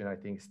indication, I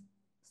think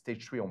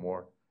stage 3 or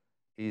more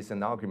is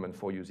an argument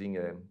for using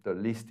the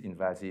least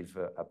invasive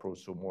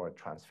approach, so more a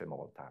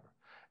transfemoral TAVR.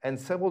 And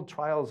several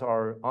trials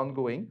are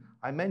ongoing.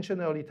 I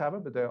mentioned early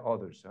TAVR, but there are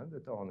others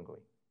that are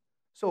ongoing.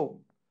 So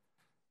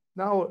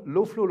now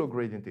low flow, low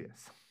gradient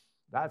AS.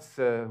 That's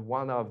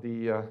one of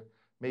the,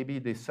 maybe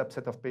the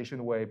subset of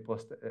patients where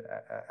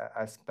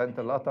I spent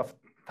a lot of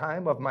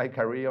time of my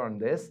career on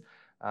this.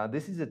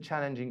 This is a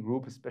challenging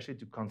group, especially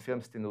to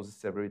confirm stenosis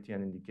severity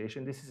and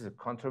indication. This is a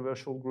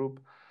controversial group.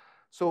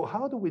 So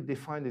how do we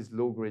define this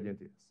low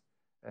gradient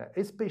AS?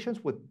 It's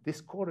patients with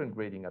discordant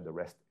grading at the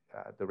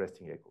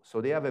resting echo.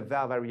 So they have a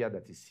valve area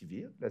that is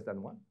severe, less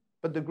than 1,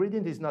 but the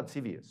gradient is not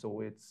severe.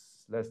 So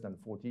it's less than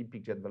 40,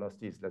 peak jet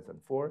velocity is less than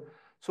 4.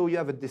 So you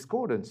have a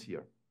discordance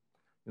here.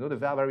 The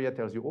valve area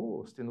tells you,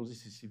 oh,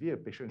 stenosis is severe,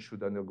 patient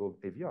should undergo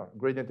AVR.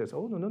 Gradient says,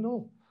 oh,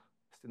 no,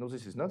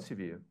 stenosis is not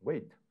severe,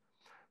 wait.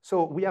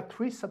 So we have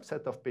 3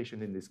 subsets of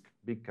patients in this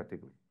big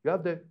category. You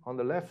have on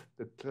the left,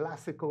 the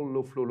classical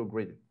low flow, low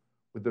gradient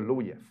with the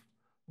low EF.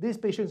 These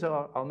patients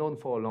are known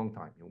for a long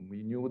time.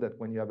 We knew that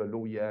when you have a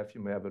low EF,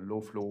 you may have a low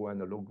flow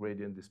and a low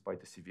gradient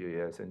despite a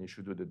severe AS, and you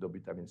should do the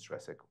dobutamine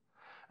stress echo.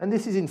 And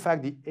this is, in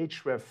fact, the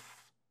HREF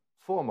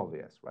form of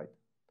AS, right?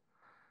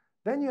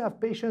 Then you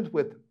have patients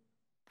with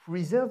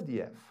preserved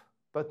EF,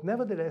 but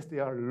nevertheless, they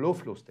are low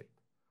flow state.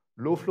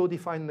 Low flow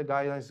defined in the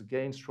guidelines,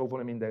 again, stroke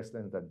volume index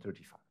less than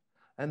 35.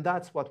 And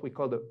that's what we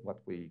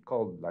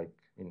call, like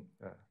in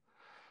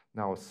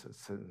now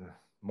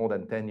more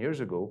than 10 years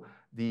ago,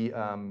 the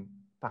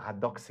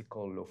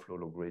paradoxical low flow,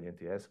 low gradient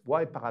AS.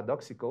 Why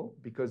paradoxical?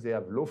 Because they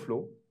have low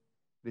flow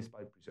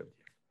despite preserved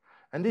EF.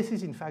 And this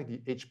is, in fact, the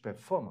HPEF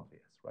form of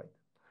AS, right?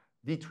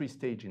 D3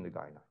 stage in the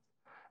guidelines.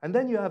 And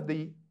then you have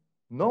the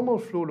normal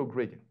flow, low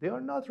gradient. They are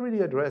not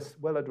really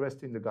well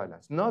addressed in the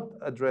guidelines, not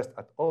addressed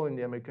at all in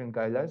the American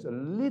guidelines, a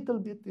little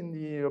bit in the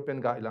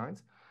European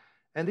guidelines.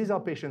 And these are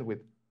patients with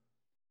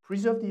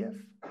preserve the F,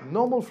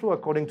 normal flow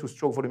according to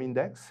stroke volume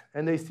index,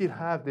 and they still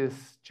have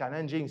this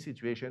challenging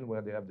situation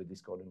where they have the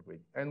discordant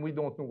gradient, and we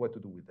don't know what to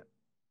do with them,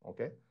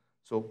 okay?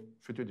 So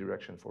future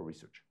direction for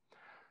research.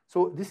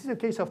 So this is a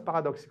case of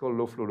paradoxical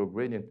low flow, low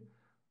gradient,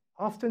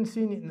 often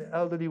seen in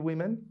elderly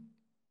women,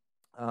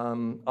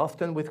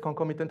 often with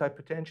concomitant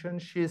hypertension.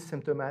 She is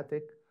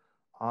symptomatic.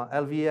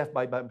 LVF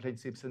by biplane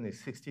Simpson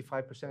is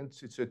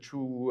 65%. It's a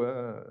true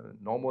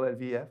normal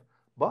LVF,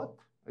 but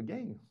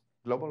again,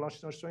 global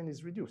longitudinal strain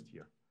is reduced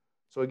here.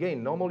 So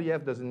again, normal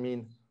EF doesn't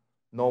mean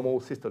normal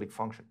systolic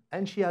function.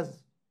 And she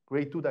has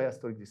grade 2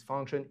 diastolic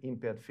dysfunction,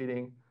 impaired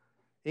feeling,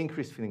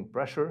 increased feeling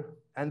pressure.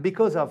 And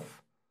because of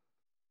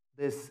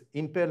this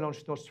impaired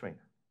longitudinal strain,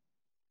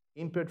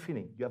 impaired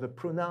feeling, you have a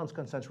pronounced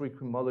concentric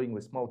remodeling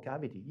with small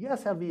cavity.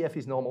 Yes, LVF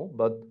is normal,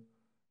 but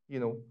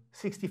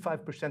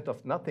 65%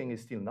 of nothing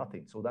is still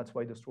nothing. So that's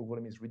why the stroke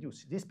volume is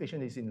reduced. This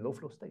patient is in low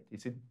flow state.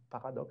 It's in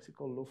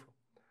paradoxical low flow.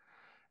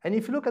 And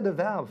if you look at the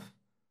valve,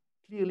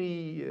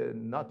 clearly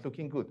not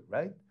looking good,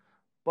 right?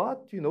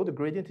 But, the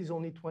gradient is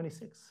only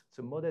 26. It's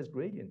a modest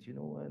gradient,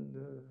 and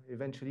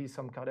eventually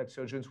some cardiac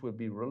surgeons will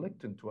be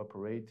reluctant to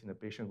operate in a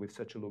patient with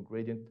such a low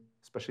gradient,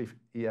 especially if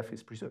EF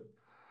is preserved.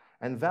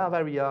 And valve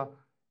area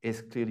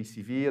is clearly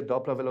severe.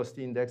 Doppler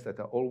velocity index that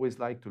I always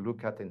like to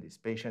look at in this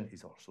patient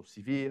is also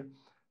severe.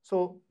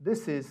 So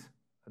this is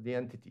the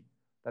entity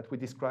that we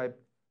described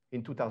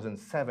in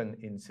 2007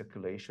 in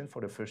circulation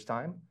for the first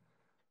time.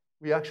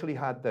 We actually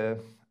had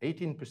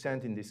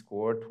 18% in this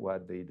cohort who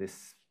had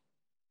this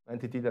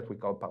entity that we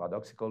call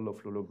paradoxical low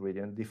flow, low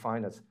gradient,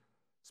 defined as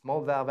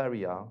small valve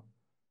area,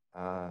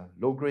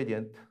 low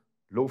gradient,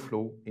 low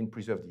flow in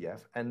preserved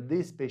EF. And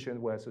these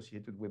patients were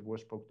associated with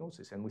worse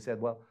prognosis. And we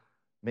said, well,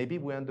 maybe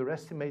we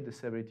underestimate the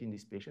severity in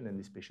this patient, and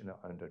this patient are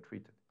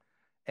undertreated.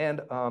 And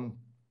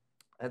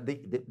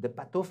the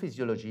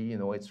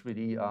pathophysiology, it's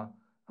really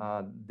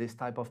this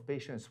type of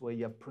patients where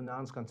you have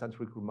pronounced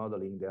concentric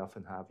remodeling. They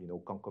often have,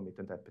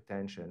 concomitant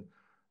hypertension.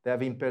 They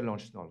have impaired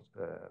longitudinal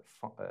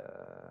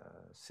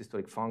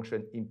systolic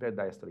function, impaired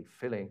diastolic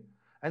filling,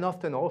 and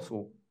often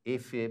also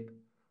AFib,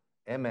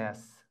 MS,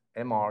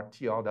 MR,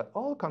 TR, that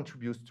all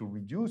contributes to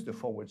reduce the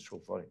forward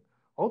stroke volume,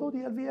 although the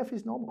LVF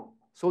is normal.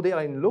 So they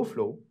are in low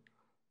flow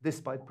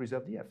despite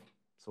preserved EF.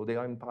 So they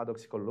are in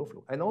paradoxical low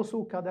flow. And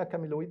also cardiac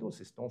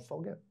amyloidosis, don't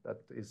forget,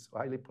 that is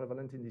highly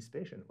prevalent in this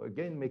patient,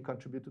 again, may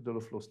contribute to the low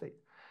flow state.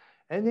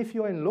 And if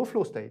you're in low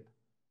flow state,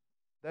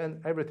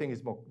 then everything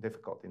is more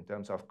difficult in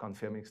terms of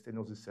confirming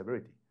stenosis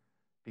severity,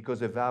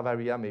 because the valve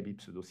area may be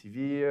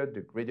pseudo-severe,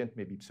 the gradient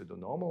may be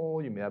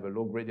pseudo-normal, you may have a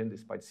low gradient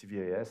despite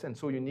severe AS, and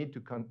so you need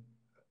to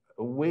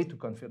a way to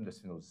confirm the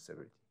stenosis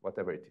severity,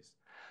 whatever it is.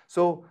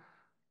 So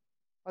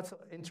that's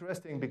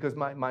interesting because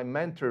my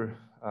mentor,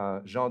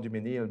 Jean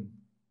Duménil,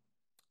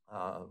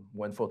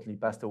 who unfortunately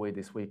passed away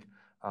this week,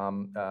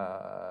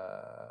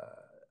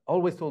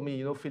 always told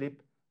me,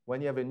 Philippe,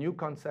 when you have a new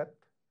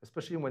concept,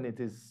 especially when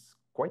it is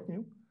quite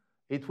new,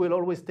 it will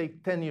always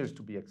take 10 years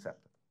to be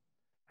accepted.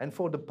 And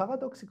for the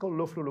paradoxical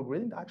low flow, low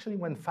gradient, actually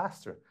went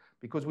faster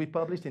because we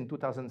published in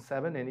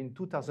 2007, and in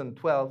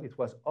 2012, it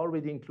was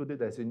already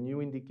included as a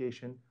new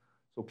indication,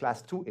 so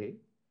class 2A,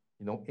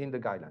 in the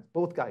guidelines,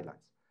 both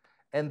guidelines.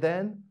 And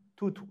then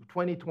to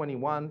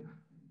 2021,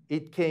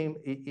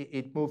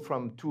 it moved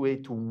from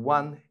 2A to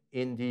 1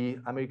 in the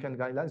American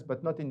guidelines,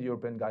 but not in the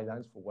European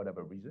guidelines for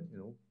whatever reason.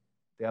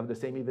 They have the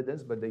same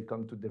evidence, but they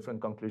come to different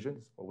conclusions.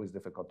 It's always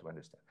difficult to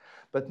understand.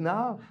 But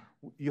now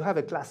you have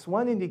a class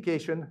 1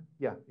 indication,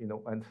 and you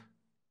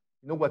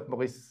know what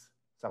Maurice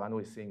Sarano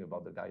is saying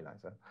about the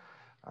guidelines.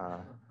 Huh?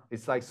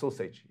 It's like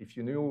sausage. If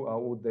you knew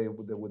how they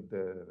would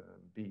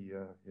be,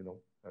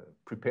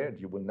 prepared,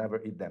 you will never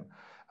eat them.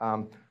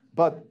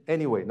 But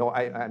anyway, no,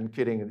 I'm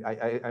kidding.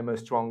 I'm a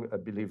strong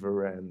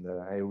believer, and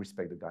I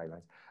respect the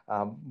guidelines.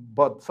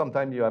 But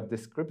sometimes you have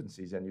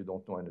discrepancies, and you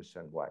don't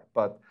understand why.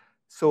 But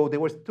so there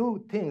were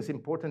two things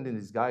important in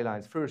these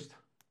guidelines. First,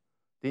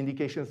 the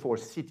indication for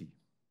CT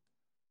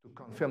to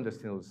confirm the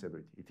stenosis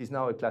severity. It is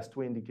now a class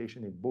 2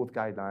 indication in both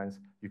guidelines.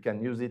 You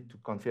can use it to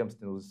confirm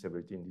stenosis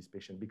severity in this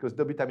patient because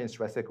dobutamine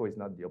stress echo is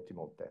not the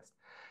optimal test.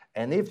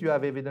 And if you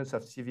have evidence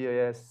of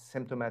severe AS,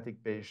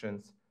 symptomatic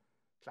patients,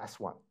 class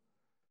 1.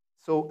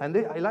 So, and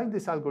I like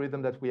this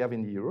algorithm that we have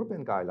in the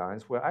European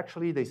guidelines where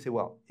actually they say,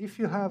 well, if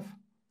you have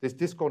this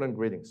discordant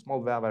grading,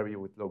 small valve area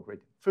with low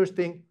grading, first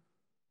thing,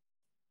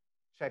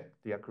 check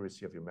the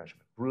accuracy of your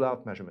measurement. Rule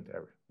out measurement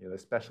error,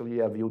 especially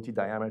VOT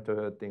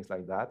diameter, things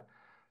like that.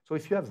 So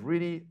if you have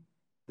really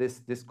this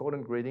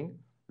discordant grading,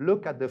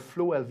 look at the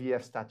flow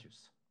LVF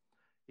status.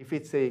 If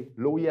it's a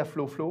low EF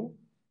low flow,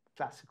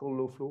 classical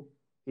low flow,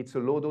 it's a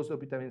low dose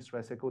dobutamine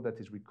stress echo that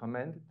is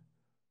recommended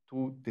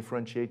to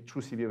differentiate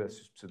true severe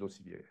versus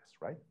pseudo-severe AS,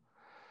 right?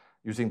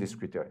 Using this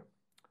criteria.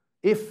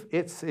 If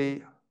it's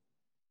a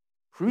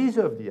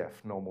preserved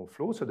EF normal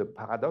flow, so the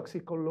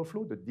paradoxical low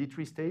flow, the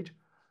D3 stage,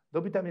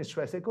 dobutamine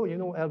stress echo,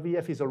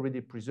 LVF is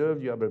already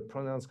preserved. You have a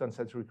pronounced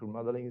concentric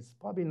remodeling. It's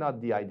probably not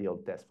the ideal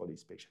test for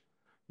this patient.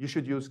 You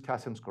should use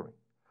calcium scoring.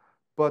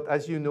 But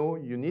as you know,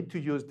 you need to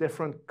use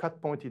different cut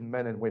point in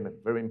men and women.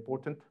 Very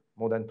important.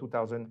 more than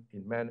 2,000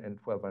 in men and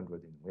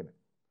 1,200 in women.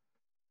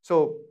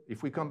 So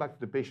if we come back to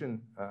the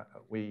patient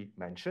we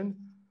mentioned,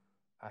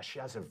 she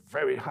has a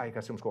very high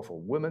calcium score for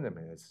women. I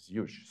mean, it's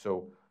huge.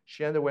 So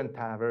she underwent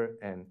TAVR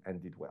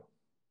and did well.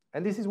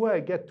 And this is where I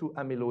get to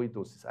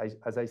amyloidosis.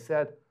 As I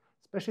said,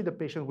 especially the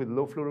patient with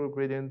low flow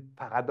gradient,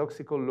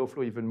 paradoxical low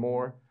flow even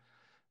more,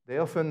 they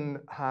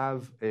often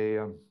have a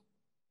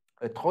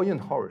Trojan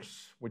horse,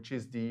 which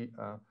is the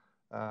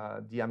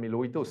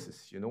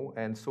amyloidosis,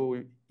 And so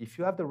if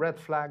you have the red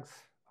flags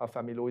of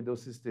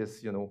amyloidosis,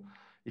 this,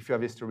 if you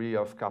have history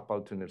of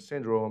carpal tunnel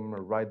syndrome,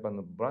 right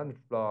bundle branch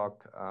block,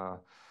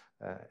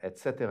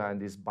 etc., and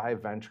this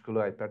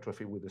biventricular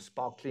hypertrophy with the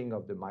sparkling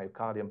of the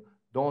myocardium,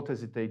 don't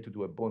hesitate to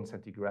do a bone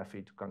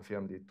scintigraphy to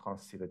confirm the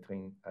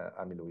transthyretin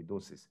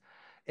amyloidosis.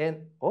 And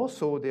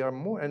also, there are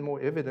more and more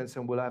evidence,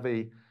 and we'll have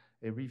a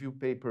review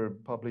paper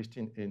published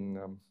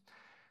in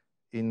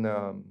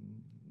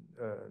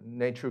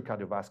Nature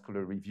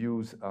Cardiovascular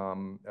Reviews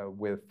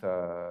with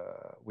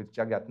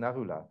Jagat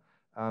Narula,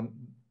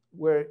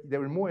 where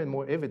there are more and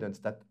more evidence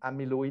that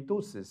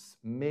amyloidosis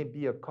may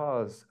be a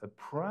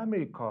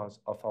primary cause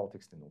of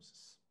aortic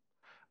stenosis.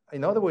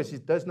 In other words,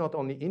 it does not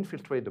only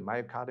infiltrate the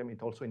myocardium,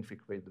 it also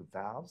infiltrates the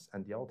valves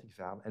and the aortic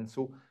valve, and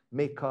so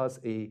may cause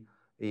a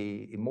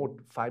more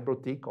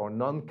fibrotic or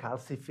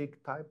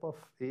non-calcific type of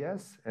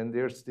AS. And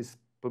there's this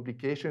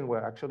publication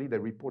where actually they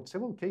report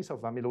several cases of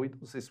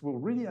amyloidosis who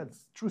really had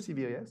true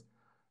severe AS,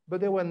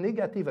 but they were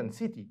negative on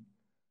CT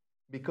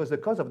because the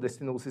cause of the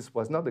stenosis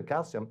was not the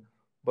calcium,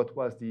 but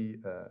was the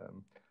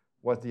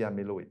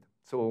amyloid.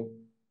 So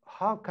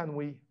how can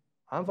we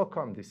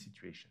overcome this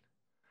situation?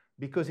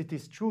 Because it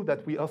is true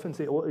that we often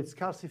say, oh, it's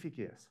calcific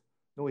AS.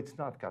 No, it's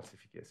not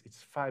calcific AS.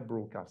 It's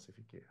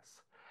fibrocalcific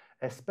AS.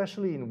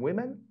 Especially in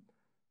women,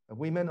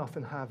 women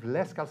often have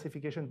less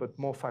calcification, but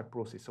more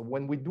fibrosis. So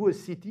when we do a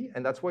CT,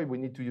 and that's why we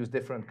need to use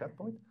different cut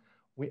point,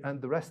 we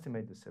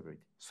underestimate the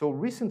severity. So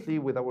recently,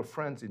 with our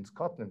friends in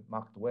Scotland,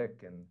 Mark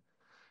Dweck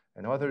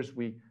and others,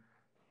 we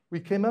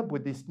came up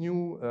with this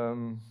new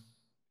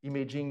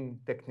imaging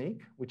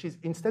technique, which is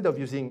instead of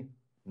using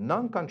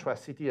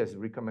non-contrast CT as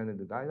recommended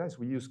in the guidelines,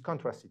 we use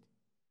contrast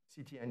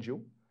CT angio,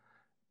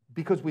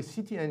 because with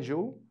CT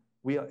angio,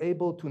 we are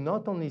able to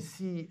not only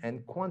see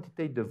and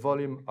quantitate the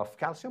volume of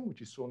calcium,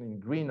 which is shown in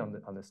green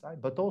on the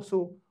slide, but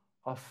also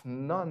of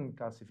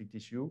non-calcific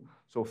tissue,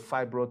 so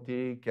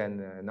fibrotic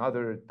and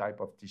another type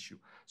of tissue.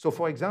 So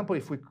for example,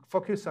 if we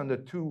focus on the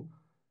two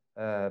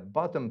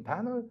bottom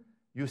panel,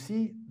 you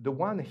see the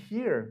one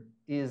here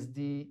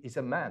is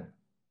a man.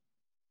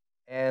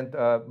 And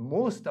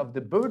most of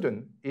the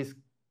burden is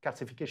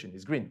calcification,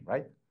 is green,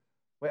 right?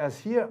 Whereas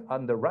here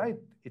on the right,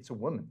 it's a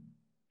woman.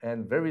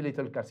 And very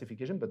little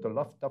calcification, but a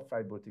lot of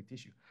fibrotic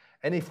tissue.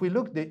 And if we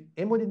look, the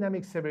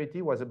hemodynamic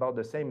severity was about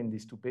the same in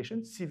these two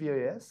patients,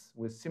 severe AS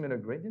with similar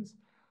gradients,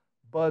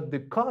 but the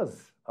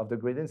cause of the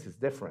gradients is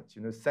different.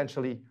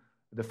 Essentially,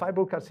 the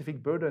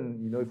fibrocalcific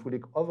burden, if we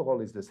look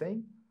overall is the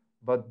same,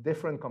 but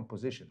different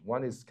composition.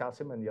 One is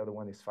calcium and the other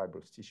one is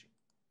fibrous tissue.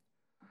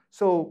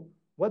 So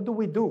what do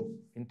we do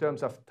in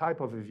terms of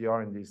type of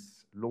AVR in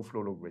this low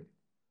flow, low gradient?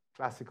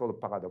 Classical or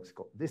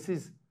paradoxical? This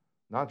is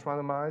not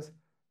randomized.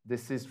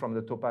 This is from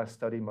the TOPAZ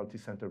study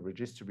multi-center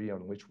registry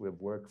on which we have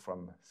worked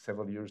from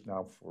several years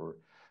now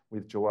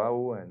with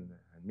Joao and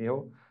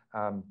Miho.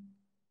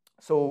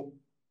 So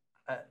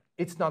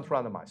it's not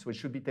randomized, so it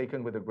should be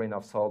taken with a grain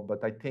of salt.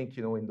 But I think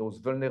in those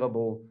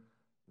vulnerable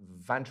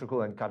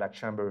ventricle and cardiac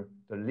chamber,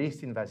 the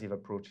least invasive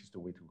approach is the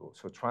way to go.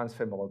 So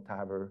transfemoral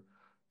TAVR,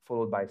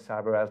 followed by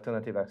SAVR,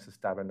 alternative access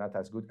TAVR, not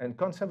as good. And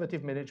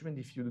conservative management,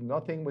 if you do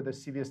nothing with a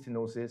severe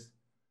stenosis,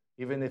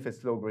 even if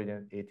it's low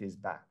gradient, it is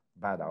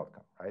bad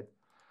outcome, right?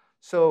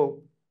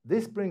 So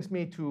this brings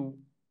me to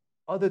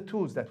other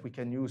tools that we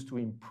can use to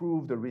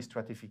improve the risk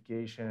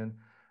stratification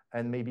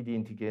and maybe the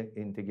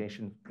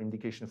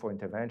indication for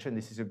intervention.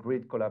 This is a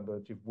great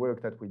collaborative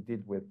work that we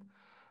did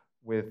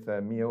with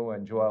Mio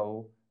and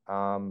Joao.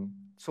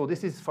 So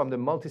this is from the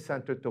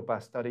multi-center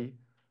TOPAZ study.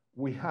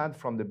 We had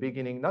from the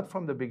beginning, not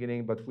from the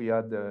beginning, but we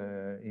had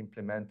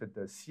implemented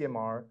the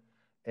CMR.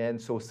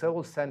 And so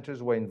several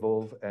centers were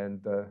involved,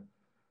 and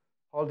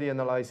all the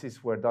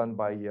analyses were done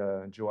by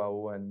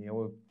Joao and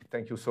Mio.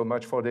 Thank you so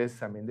much for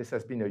this. I mean, this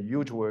has been a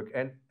huge work.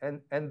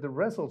 And the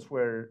results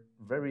were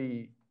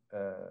very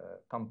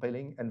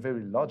compelling and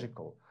very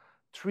logical.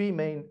 3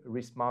 main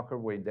risk markers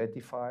were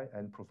identified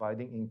and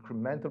providing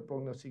incremental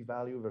prognostic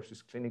value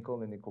versus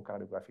clinical and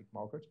echocardiographic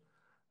markers.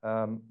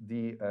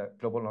 The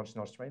global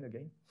longitudinal strain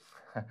again,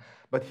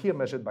 but here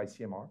measured by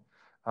CMR.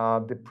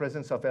 The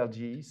presence of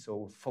LGE,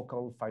 so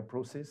focal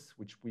fibrosis,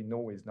 which we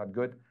know is not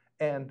good,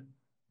 and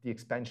the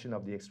expansion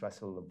of the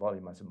extracellular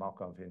volume as a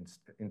marker of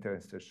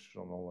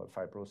interstitial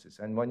fibrosis.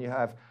 And when you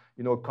have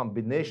a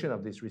combination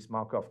of this risk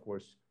marker, of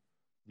course,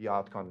 the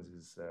outcome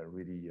is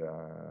really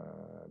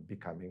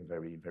becoming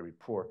very, very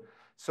poor.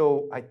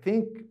 So I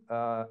think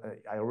I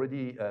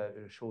already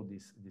showed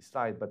this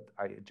slide, but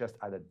I just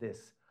added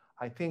this.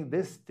 I think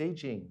this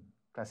staging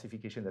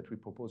classification that we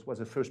proposed was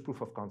the first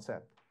proof of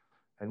concept.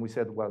 And we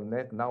said, well,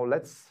 now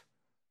let's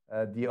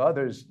the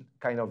others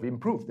kind of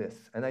improve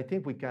this. And I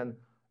think we can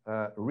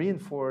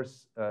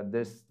reinforce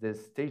this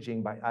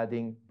staging by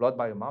adding blood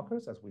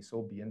biomarkers, as we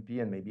saw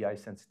BNP and maybe high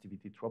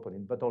sensitivity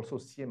troponin, but also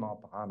CMR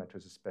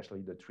parameters,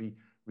 especially the 3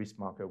 risk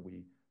marker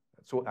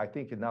so I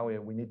think now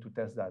we need to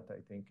test that,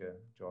 I think,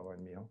 Joe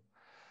and me.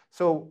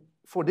 So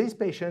for these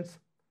patients,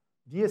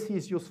 DSE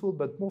is useful,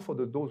 but more for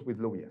those with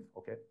low EF,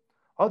 okay?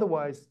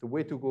 Otherwise, the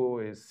way to go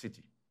is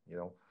CT,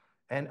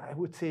 And I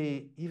would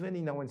say, even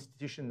in our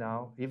institution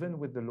now, even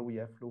with the low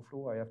EF, low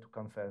flow, I have to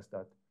confess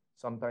that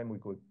sometimes we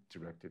go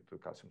directed to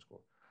calcium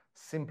score.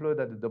 Simpler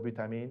than the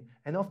dobutamine.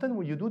 And often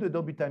when you do the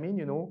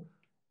dobutamine,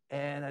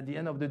 and at the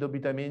end of the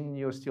dobutamine,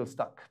 you're still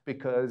stuck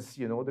because,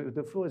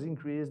 the flow is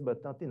increased,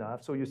 but not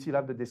enough. So you still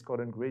have the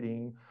discordant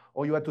grading,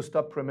 or you have to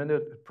stop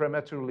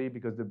prematurely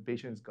because the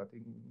patient is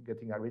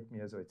getting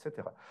arrhythmias,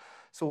 etc.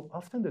 So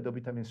often the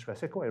dobutamine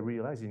stress echo, I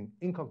realize, is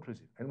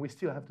inconclusive, and we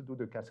still have to do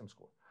the calcium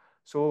score.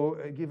 So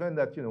given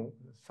that,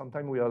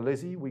 sometimes we are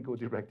lazy, we go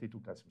directly to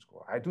calcium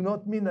score. I do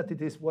not mean that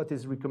it is what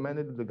is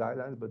recommended in the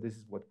guidelines, but this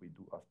is what we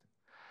do often.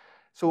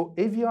 So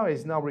AVR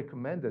is now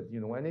recommended,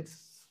 and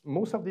it's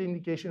most of the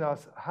indication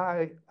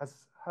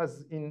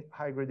has in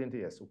high gradient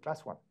AS, so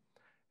class 1.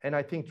 And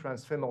I think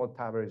transfemoral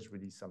TAVR is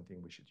really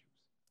something we should use.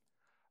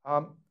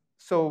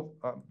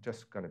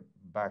 Just kind of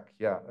back,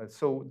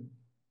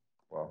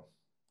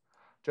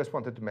 just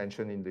wanted to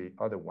mention in the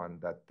other one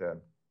that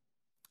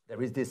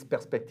there is this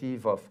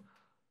perspective of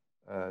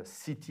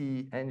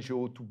CT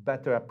angio to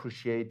better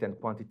appreciate and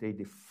quantitate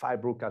the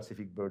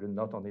fibrocalcific burden,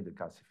 not only the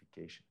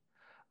calcification.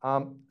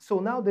 So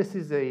now this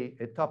is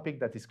a topic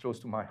that is close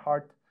to my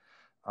heart.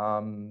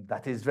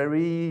 That is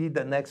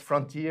the next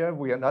frontier.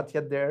 We are not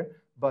yet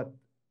there. But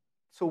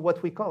so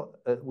what we call,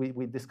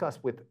 we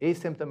discussed with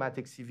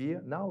asymptomatic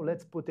severe. Now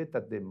let's put it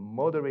at the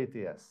moderate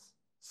AS,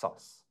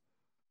 SOS.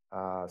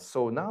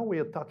 So now we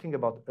are talking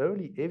about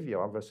early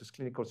AVR versus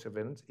clinical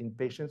surveillance in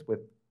patients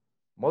with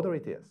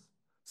moderate AS.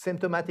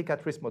 Symptomatic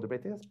at risk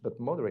moderate AS, but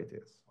moderate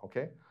AS,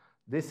 okay?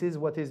 This is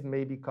what is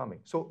maybe coming.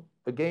 So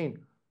again,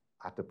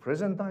 at the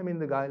present time in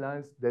the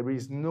guidelines, there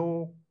is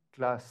no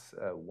class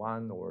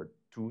 1 or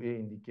 2A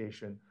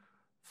indication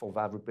for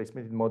valve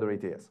replacement in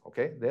moderate AS,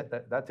 okay?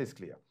 That is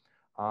clear.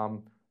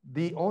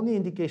 The only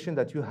indication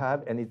that you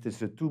have, and it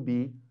is a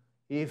 2B,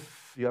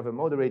 if you have a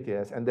moderate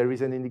AS and there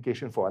is an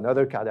indication for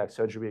another cardiac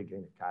surgery,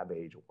 again, a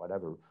CABG or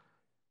whatever,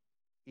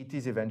 it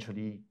is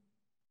eventually,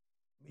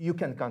 you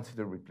can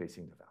consider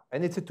replacing the valve.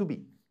 And it's a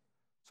 2B.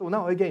 So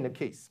now, again, a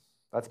case.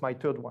 That's my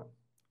third one.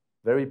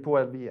 Very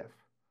poor LVF.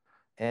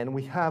 And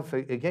we have,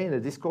 again, a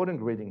discordant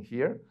grading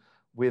here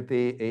with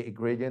a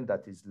gradient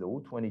that is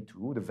low,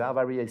 22. The valve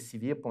area is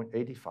severe,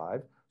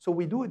 0.85. So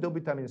we do a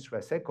dobutamine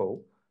stress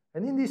echo.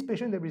 And in this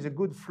patient, there is a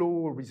good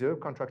flow reserve,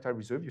 contractile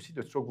reserve. You see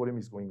the stroke volume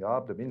is going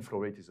up. The mean flow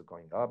rate is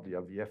going up. The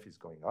LVF is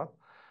going up.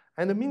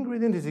 And the mean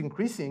gradient is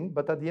increasing.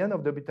 But at the end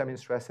of the dobutamine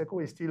stress echo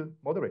is still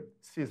moderate.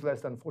 Still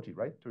less than 40,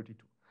 right?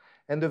 32.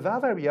 And the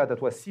valve area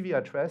that was severe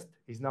at rest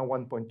is now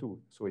 1.2.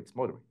 So it's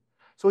moderate.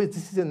 So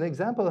this is an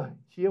example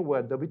here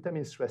where the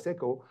dobutamine stress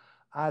echo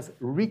has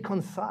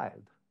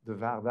reconciled the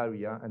valve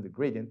area and the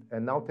gradient,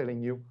 and now telling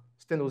you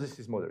stenosis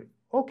is moderate.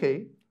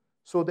 Okay,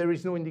 so there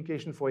is no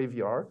indication for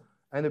AVR,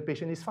 and the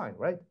patient is fine,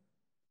 right?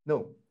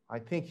 No, I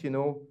think,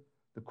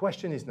 the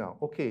question is now,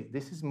 okay,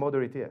 this is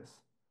moderate AS.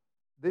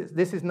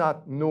 This is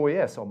not no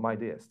AS or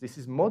mild AS. This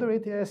is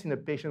moderate AS in a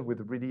patient with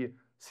really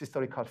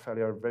systolic heart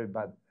failure, very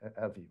bad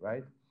LV,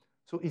 right?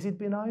 So is it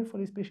benign for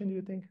this patient, do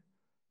you think?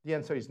 The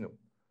answer is no.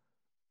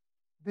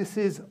 This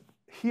is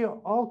here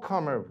all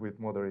comer with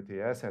moderate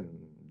AS and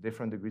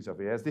different degrees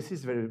of AS. This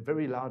is very,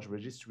 very large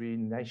registry,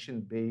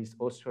 nation-based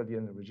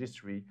Australian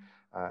registry,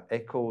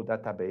 ECHO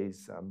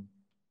database,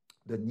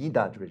 the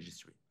NIDAD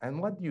registry.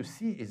 And what you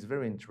see is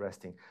very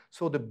interesting.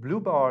 So the blue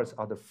bars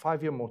are the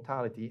 5-year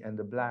mortality and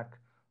the black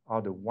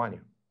are the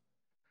 1-year.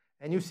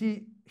 And you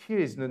see here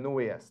is the no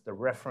AS, the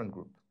reference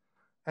group.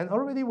 And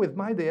already with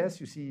mild AS,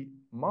 you see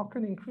marked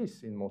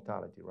increase in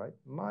mortality, right?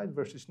 Mild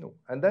versus no.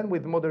 And then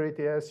with moderate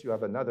AS, you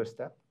have another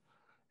step.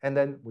 And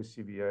then with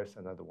severe,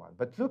 another one.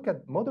 But look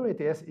at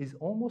moderate AS is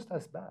almost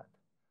as bad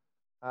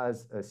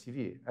as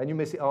severe. And you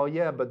may say, oh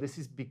yeah, but this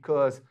is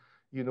because,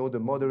 the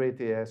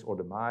moderate AS or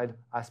the mild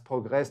has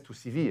progressed to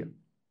severe.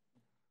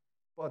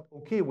 But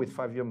okay with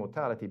 5-year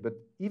mortality, but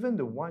even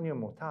the 1-year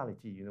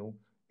mortality,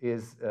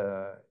 is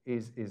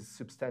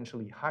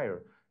substantially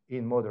higher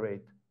in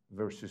moderate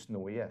versus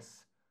no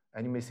AS.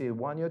 And you may say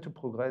 1 year to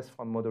progress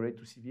from moderate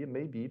to severe,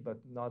 maybe, but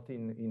not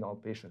in all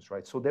patients,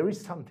 right? So there is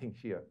something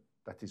here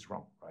that is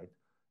wrong, right?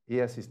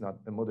 AS is not,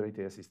 a moderate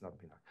AS is not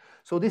benign.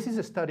 So this is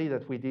a study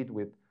that we did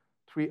with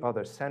 3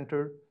 other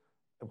centers.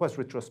 It was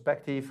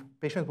retrospective,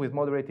 patients with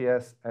moderate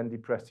AS and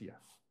depressed EF.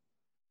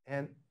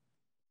 And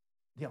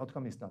the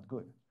outcome is not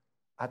good.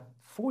 At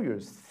 4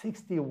 years,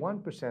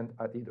 61%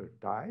 had either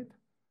died,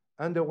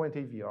 underwent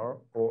AVR,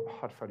 or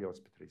heart failure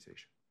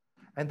hospitalization.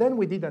 And then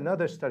we did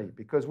another study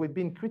because we've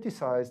been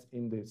criticized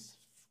in this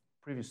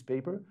previous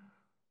paper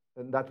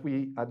that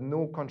we had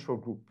no control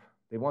group.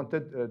 They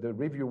wanted, the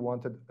review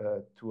wanted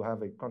to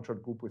have a control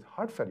group with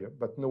heart failure,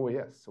 but no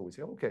AS. So we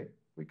say, okay,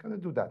 we're going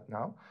to do that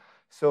now.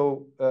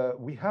 So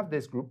we have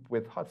this group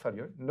with heart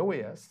failure, no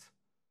AS,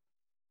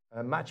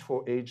 match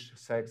for age,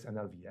 sex, and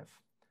LVF.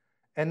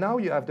 And now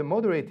you have the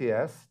moderate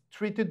AS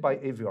treated by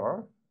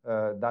AVR.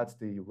 That's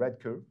the red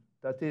curve.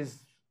 That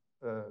is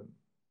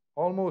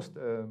almost,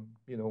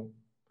 you know,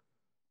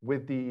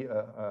 with the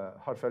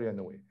heart failure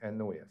and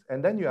no AS.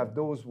 And then you have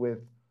those with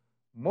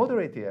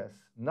moderate AS,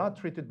 not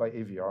treated by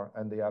AVR,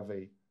 and they have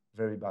a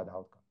very bad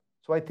outcome.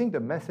 So I think the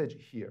message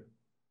here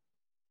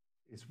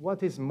is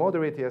what is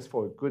moderate AS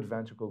for a good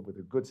ventricle with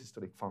a good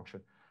systolic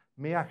function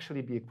may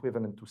actually be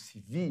equivalent to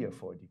severe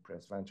for a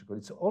depressed ventricle.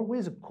 It's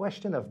always a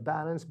question of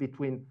balance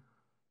between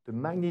the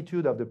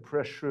magnitude of the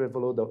pressure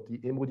envelope of the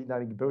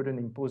hemodynamic burden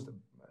imposed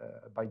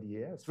by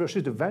the AS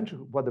versus the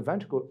ventricle, what the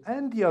ventricle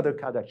and the other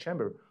cardiac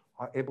chamber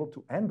are able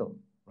to handle,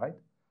 right?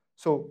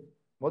 So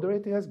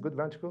moderate AS, good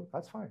ventricle,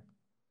 that's fine.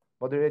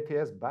 Moderate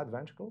AS, bad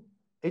ventricle,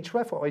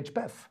 HREF or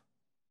HPEF,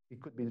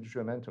 it could be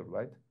detrimental,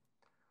 right?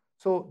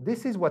 So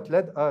this is what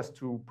led us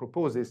to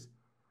propose this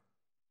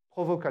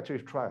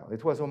provocative trial.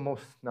 It was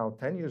almost now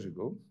 10 years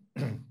ago,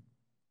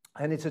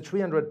 and it's a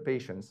 300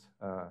 patients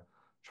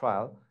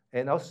trial,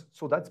 and also,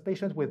 so that's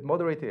patients with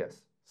moderate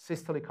AS,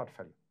 systolic heart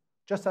failure,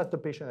 just as the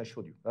patient I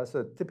showed you. That's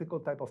a typical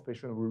type of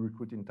patient we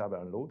recruit in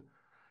TAVR and LOAD,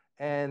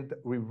 and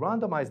we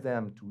randomize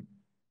them to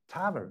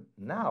TAVR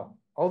now,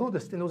 although the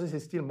stenosis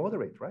is still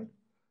moderate, right?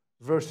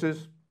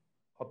 Versus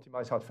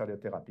optimized heart failure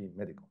therapy in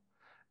medical.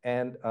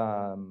 And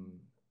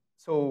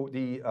so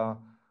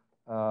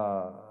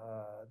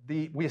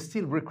we're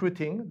still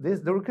recruiting.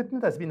 The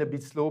recruitment has been a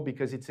bit slow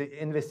because it's an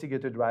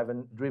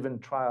investigator-driven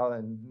trial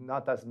and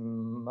not as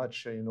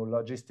much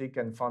logistic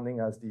and funding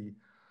as the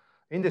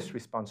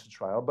industry-sponsored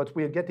trial. But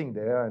we're getting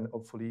there, and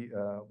hopefully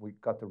we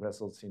got the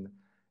results in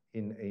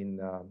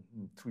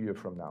 2 years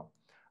from now.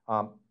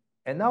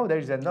 And now there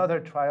is another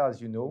trial, as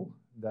you know,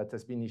 that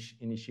has been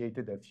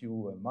initiated a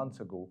few months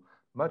ago,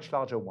 much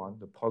larger one,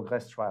 the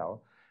PROGRESS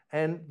trial.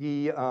 And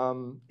the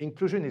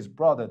inclusion is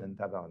broader than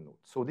TAVR and LOAD.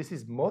 So this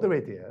is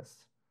moderate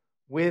AS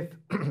with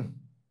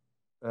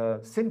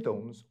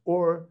symptoms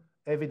or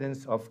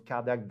evidence of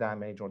cardiac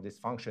damage or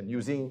dysfunction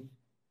using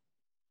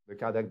the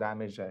cardiac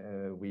damage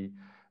we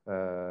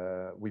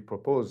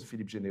propose.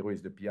 Philippe Généreux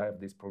is the PI of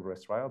this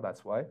PROGRESS trial,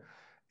 that's why.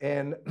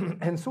 And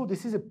so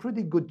this is a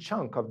pretty good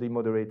chunk of the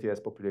moderate AS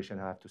population,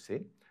 I have to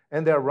say.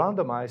 And they're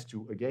randomized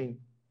to, again,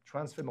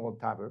 transfemoral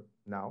TAVR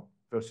now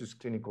versus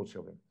clinical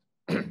surveillance.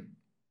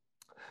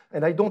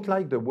 And I don't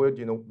like the word,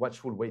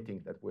 watchful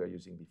waiting that we are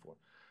using before.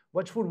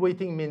 Watchful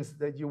waiting means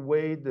that you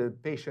wait the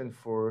patient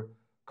for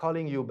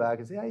calling you back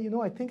and say,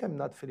 I think I'm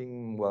not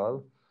feeling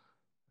well.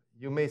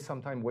 You may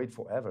sometimes wait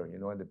forever,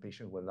 and the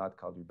patient will not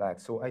call you back.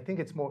 So I think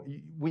it's more,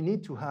 we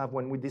need to have,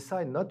 when we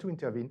decide not to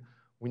intervene,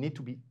 we need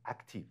to be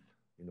active,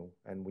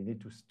 and we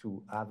need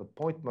to have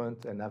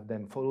appointment and have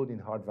them followed in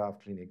heart valve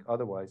clinic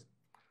otherwise.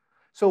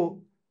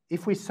 So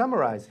if we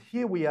summarize,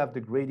 here we have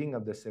the grading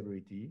of the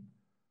severity.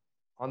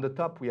 On the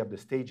top, we have the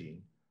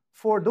staging.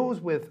 For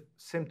those with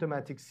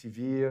symptomatic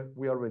severe,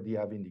 we already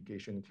have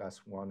indication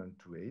class 1 and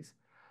 2As.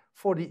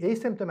 For the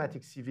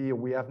asymptomatic severe,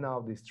 we have now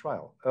this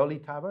trial. Early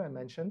TAVR, I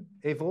mentioned.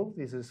 EVOLVE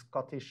is a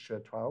Scottish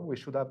trial. We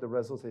should have the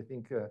results, I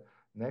think,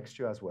 next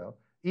year as well.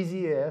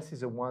 EasyAS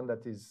is a one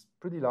that is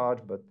pretty large,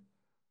 but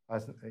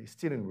is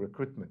still in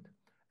recruitment.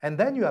 And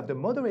then you have the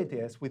moderate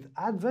AS with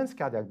advanced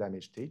cardiac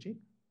damage staging,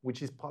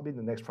 which is probably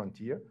the next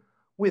frontier,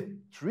 with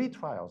 3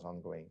 trials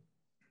ongoing.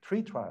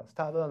 3 trials,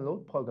 TAVR and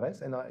LOAD,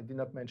 PROGRESS, and I did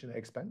not mention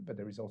EXPAND, but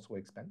there is also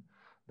EXPAND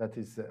that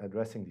is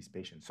addressing these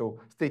patients. So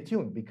stay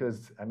tuned,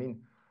 because,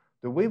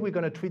 the way we're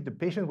going to treat the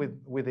patient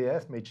with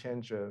AS may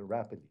change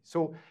rapidly.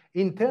 So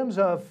in terms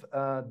of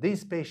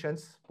these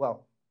patients,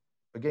 well,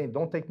 again,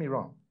 don't take me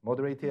wrong.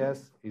 Moderate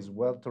AS is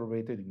well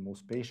tolerated in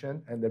most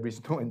patients, and there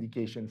is no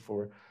indication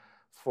for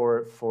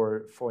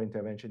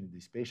intervention in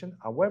this patient.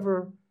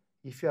 However,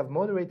 if you have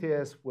moderate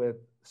AS with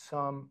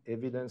some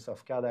evidence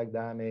of cardiac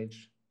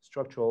damage,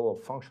 structural or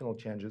functional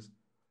changes,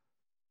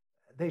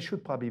 they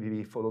should probably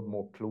be followed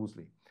more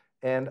closely.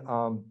 And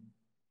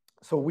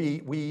so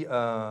we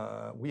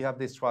have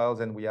these trials,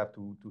 and we have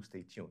to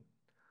stay tuned.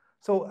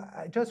 So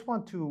I just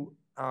want to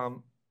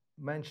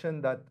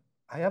mention that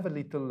I have a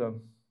little,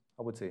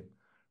 I would say,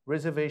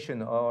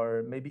 reservation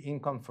or maybe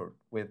discomfort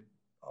with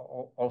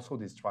also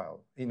this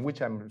trial, in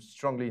which I'm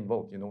strongly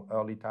involved,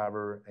 early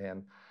TAVR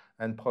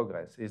and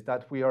PROGRESS, is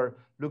that we are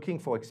looking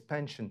for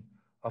expansion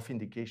of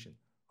indication.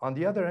 On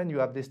the other hand, you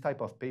have this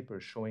type of paper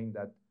showing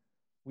that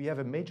we have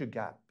a major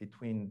gap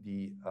between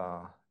the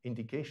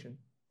indication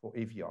for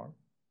AVR,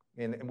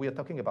 and we are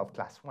talking about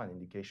class 1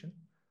 indication,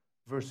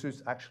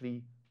 versus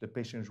actually the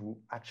patients who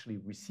actually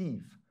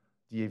receive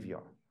the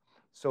AVR.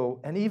 So,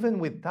 and even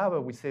with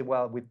TAVR, we say,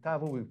 well, with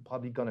TAVR, we're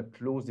probably going to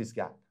close this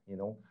gap,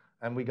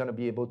 and we're going to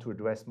be able to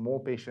address more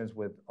patients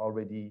with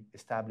already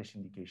established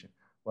indication.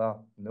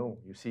 Well, no,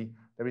 you see,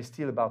 there is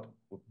still about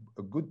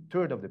a good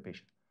third of the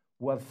patients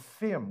who have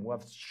firm, who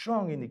have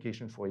strong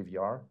indication for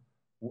AVR,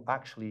 who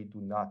actually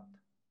do not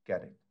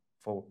get it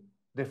for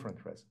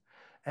different risk.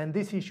 And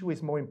this issue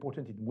is more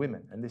important in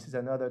women. And this is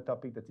another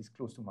topic that is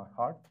close to my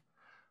heart.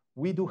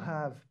 We do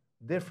have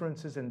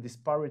differences and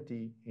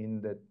disparity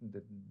in the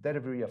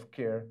delivery of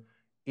care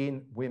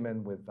in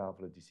women with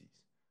valvular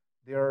disease.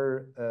 There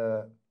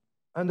are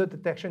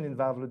under-detection in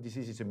valvular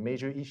disease is a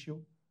major issue.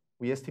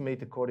 We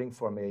estimate, according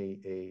from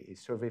a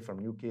survey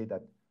from UK,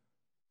 that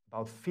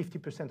about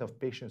 50% of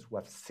patients who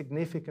have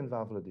significant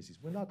valvular disease,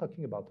 we're not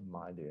talking about the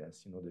mild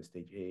AS, the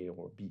stage A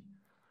or B.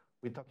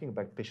 We're talking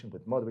about patients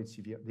with moderate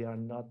severe. They are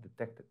not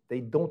detected.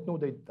 They don't know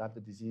they have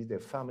the disease. Their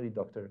family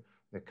doctor,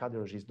 their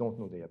cardiologist don't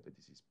know they have the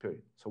disease,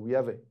 period. So we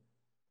have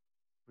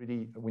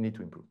we need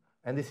to improve.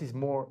 And this is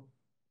more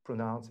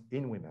pronounced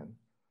in women.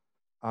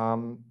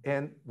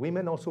 And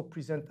women also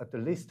present at the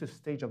latest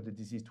stage of the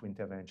disease to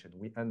intervention.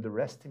 We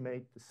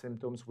underestimate the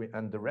symptoms. We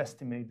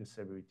underestimate the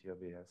severity of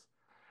AS.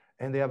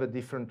 And they have a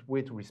different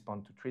way to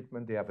respond to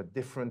treatment. They have a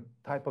different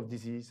type of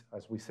disease,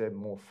 as we said,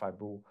 more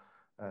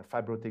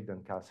fibrotic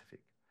than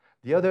calcific.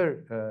 The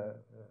other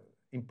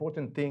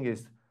important thing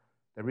is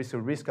there is a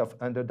risk of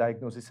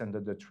underdiagnosis, and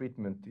the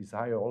treatment is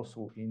higher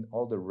also in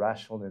all the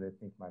racial and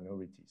ethnic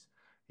minorities.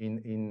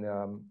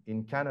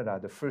 In Canada,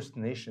 the First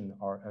Nation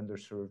are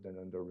underserved and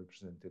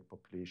underrepresented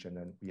population,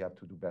 and we have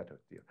to do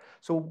better there.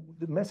 So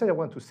the message I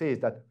want to say is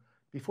that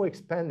before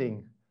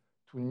expanding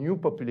to new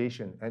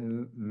population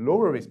and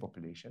lower risk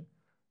population,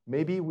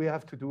 maybe we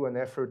have to do an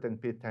effort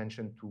and pay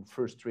attention to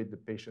first treat the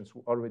patients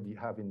who already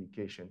have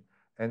indication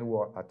and who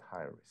are at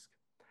higher risk.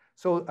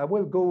 So I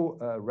will go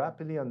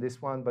rapidly on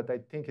this one, but I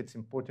think it's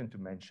important to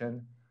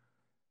mention,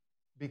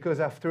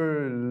 because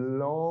after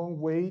long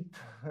wait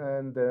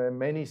and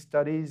many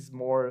studies,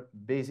 more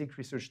basic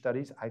research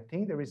studies, I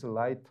think there is a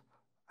light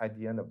at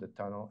the end of the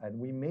tunnel, and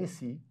we may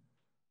see,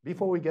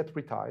 before we get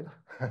retired,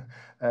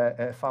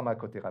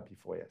 pharmacotherapy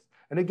for AS.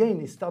 And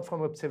again, it starts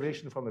from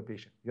observation from a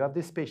patient. You have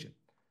this patient,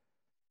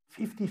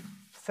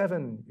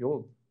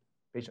 57-year-old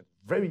patient,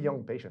 very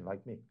young patient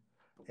like me.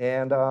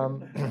 And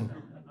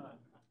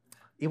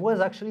it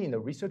was actually in a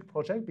research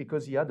project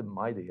because he had a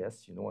mild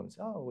AS, and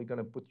said, oh, we're going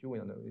to put you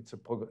in, it's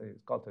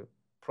called a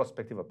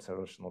prospective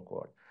observational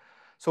cohort.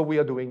 So we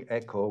are doing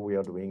echo, we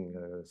are doing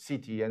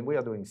CT, and we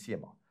are doing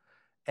CMR.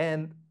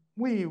 And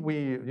we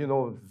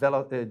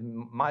developed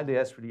mild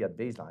AS really at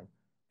baseline.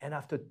 And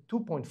after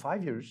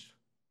 2.5 years,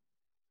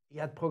 he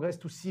had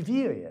progressed to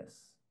severe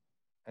AS.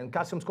 And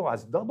calcium score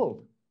has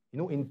doubled,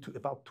 in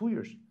about 2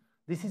 years.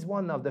 This is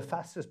one of the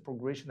fastest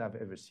progression I've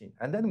ever seen.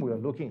 And then we are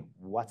looking,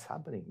 what's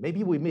happening?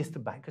 Maybe we missed the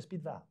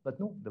bicuspid valve, but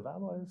no, the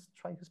valve was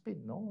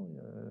tricuspid, normal,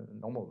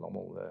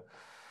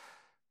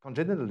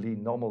 congenitally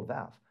normal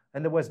valve.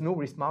 And there was no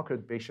risk marker.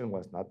 The patient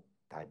was not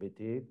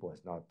diabetic,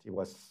 he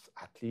was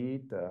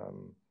athlete,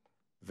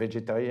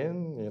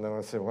 vegetarian,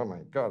 I said, oh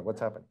my God,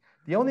 what's happening?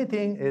 The only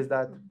thing is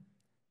that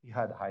he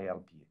had high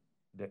LPA,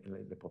 the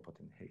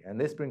lipoprotein A. And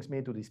this brings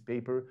me to this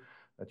paper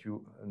that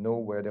you know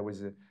where there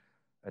was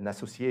an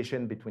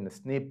association between the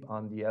SNP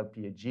on the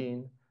LPA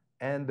gene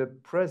and the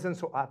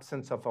presence or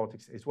absence of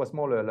aortic. It was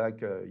more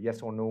like a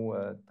yes or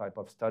no type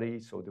of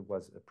study. So there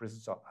was a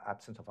presence or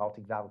absence of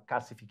aortic valve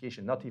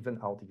calcification, not even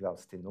aortic valve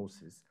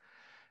stenosis.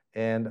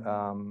 And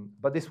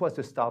but this was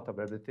the start of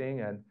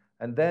everything.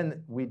 And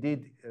then we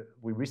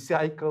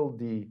recycled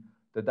the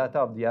data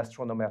of the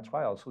Astronomer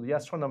trial. So the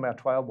Astronomer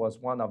trial was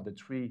one of the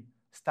 3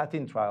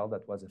 statin trials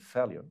that was a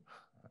failure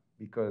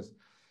because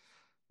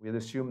we had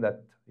assumed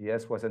that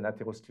AS was an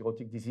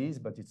atherosclerotic disease,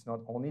 but it's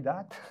not only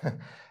that.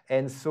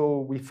 And so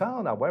we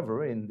found,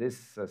 however, in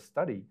this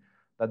study,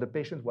 that the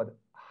patients with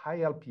high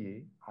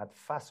LPA had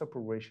faster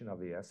progression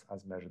of AS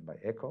as measured by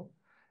echo,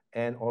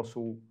 and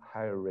also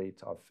higher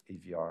rate of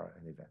AVR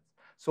and events.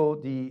 So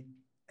the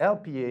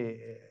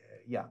LPA,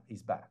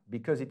 is bad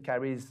because it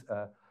carries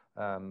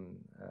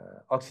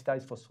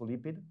oxidized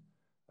phospholipid,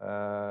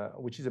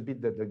 which is a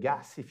bit the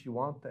gas, if you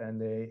want,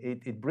 and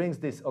it brings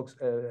this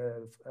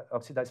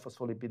oxidized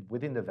phospholipid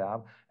within the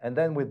valve, and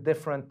then with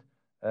different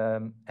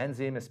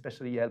enzymes,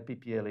 especially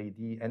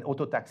LPPLAD, and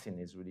autotaxin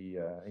is really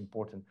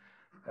important.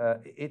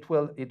 It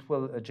will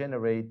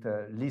generate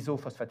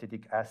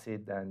lysophosphatidic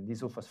acid and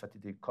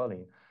lysophosphatidic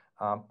choline,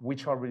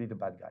 which are really the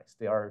bad guys.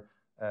 They are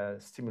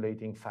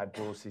stimulating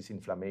fibrosis,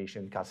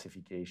 inflammation,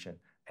 calcification,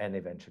 and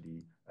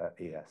eventually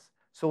AS.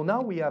 So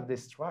now we have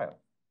this trial.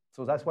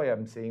 So that's why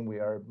I'm saying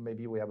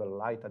maybe we have a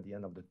light at the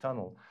end of the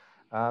tunnel.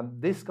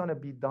 This is going to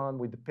be done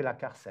with the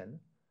pelacarsen,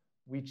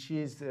 which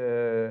is an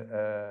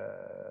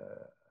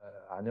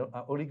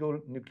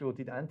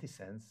oligonucleotide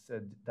antisense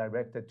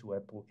directed to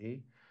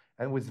ApoA,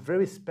 and was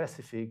very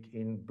specific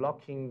in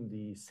blocking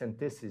the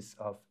synthesis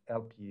of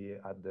LPA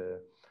at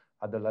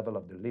the level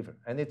of the liver.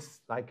 And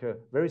it's like a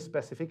very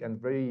specific and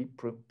very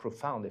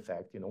profound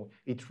effect.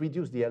 It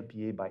reduced the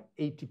LPA by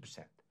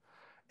 80%.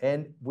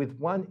 And with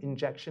 1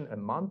 injection a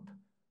month,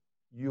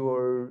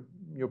 you're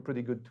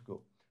pretty good to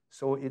go.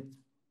 So it's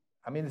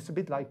a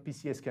bit like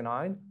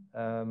PCSK9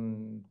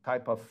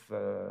 type of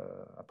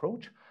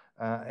approach.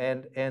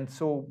 And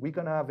so we're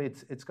gonna have,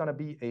 it's gonna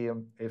be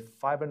a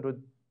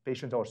 500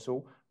 patients or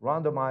so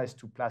randomized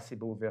to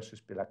placebo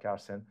versus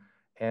pelacarsen.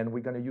 And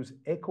we're going to use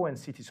echo and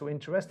CT. So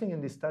interesting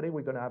in this study,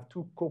 we're going to have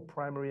two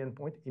co-primary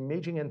endpoint,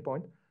 imaging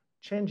endpoint,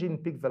 change in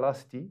peak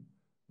velocity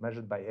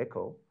measured by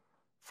echo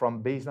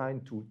from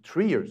baseline to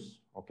 3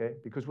 years, okay?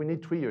 Because we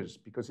need 3 years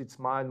because it's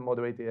mild,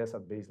 moderate AS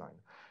at baseline.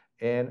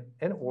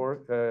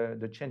 And/or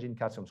the change in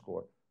calcium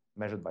score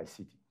measured by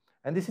CT.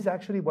 And this is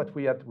actually what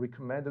we had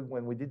recommended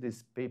when we did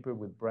this paper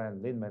with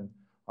Brian Lindman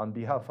on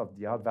behalf of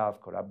the Heart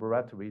Valve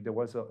Collaboratory. There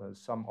was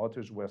some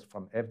authors were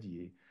from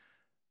FDA.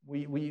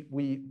 We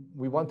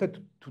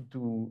wanted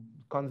to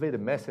convey the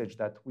message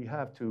that we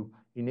have to,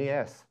 in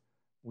AS,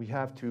 we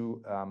have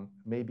to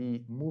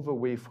maybe move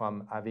away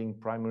from having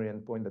primary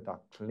endpoint that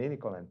are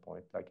clinical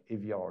endpoint, like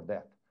AVR or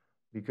death,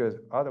 because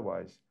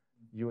otherwise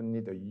you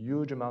need a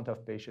huge amount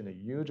of patient, a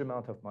huge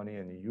amount of money,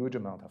 and a huge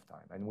amount of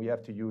time. And we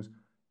have to use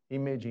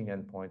imaging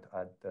endpoint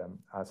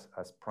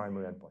as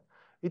primary endpoint.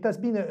 It has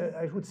been,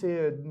 I would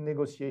say, a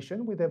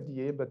negotiation with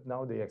FDA, but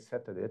now they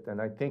accepted it.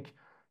 And I think,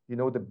 you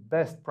know, the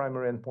best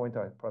primary endpoint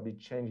are probably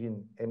change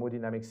in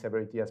hemodynamic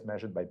severity as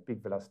measured by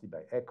peak velocity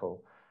by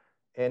echo,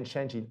 and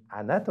change in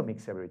anatomic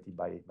severity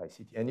by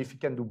CT. And if you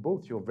can do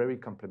both, you're very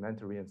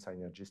complementary and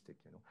synergistic,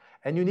 you know.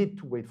 And you need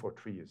to wait for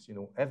 3 years. You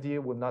know, FDA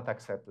will not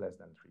accept less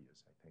than 3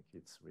 years. I think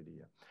it's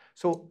really,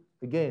 So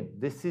again,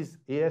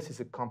 AS is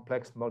a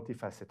complex,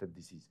 multifaceted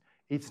disease.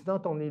 It's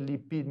not only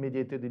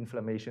lipid-mediated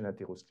inflammation,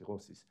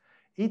 atherosclerosis.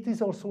 It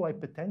is also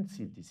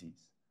hypertensive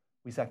disease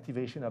with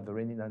activation of the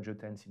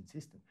renin-angiotensin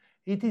system.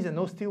 It is an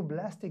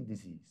osteoblastic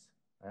disease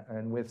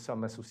and with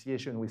some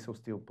association with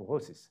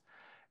osteoporosis.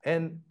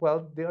 And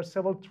well, there are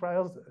several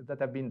trials that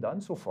have been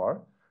done so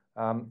far.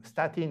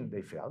 Statin,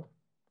 they failed.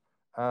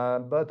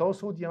 But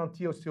also the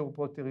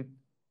anti-osteoporotic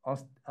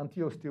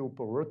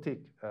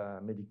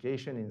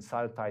medication in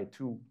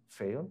SALT-2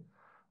 failed.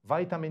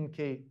 Vitamin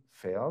K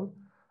failed.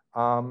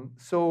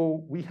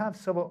 So we have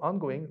several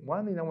ongoing,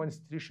 one in our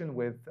institution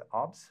with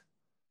OBS,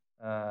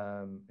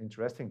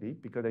 interestingly,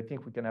 because I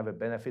think we can have a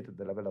benefit at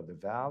the level of the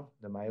valve,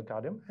 the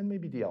myocardium, and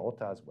maybe the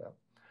aorta as well.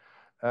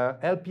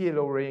 LPA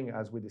lowering,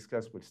 as we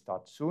discussed, will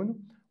start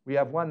soon. We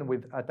have one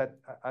with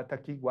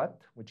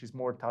atacicept, which is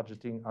more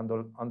targeting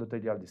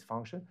endothelial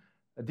dysfunction,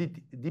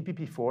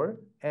 DPP4,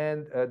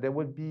 and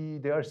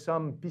there are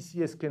some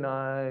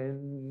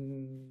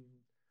PCSK9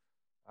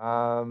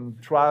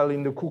 trial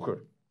in the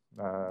cooker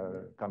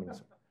coming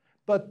soon.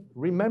 But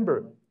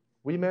remember,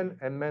 women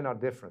and men are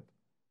different.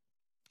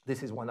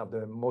 This is one of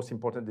the most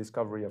important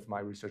discovery of my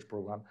research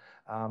program,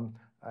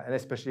 and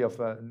especially of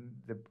the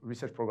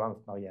research program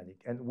of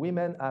Marianic. And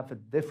women have a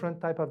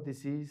different type of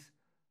disease,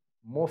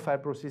 more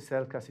fibrosis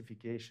cell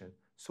calcification.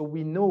 So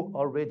we know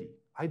already,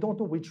 I don't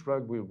know which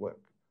drug will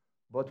work,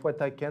 but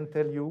what I can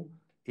tell you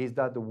is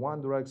that the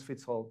one drug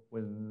fits all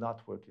will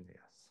not work in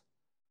AS.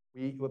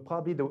 We will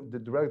probably the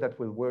drug that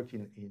will work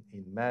in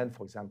men,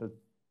 for example,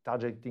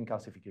 targeting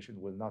calcification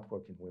will not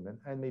work in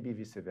women, and maybe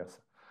vice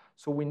versa.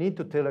 So we need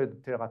to tailor the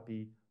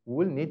therapy. We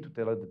will need to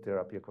tailor the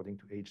therapy according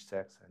to age,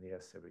 sex, and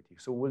AS severity.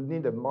 So we'll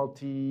need a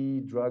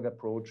multi-drug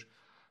approach,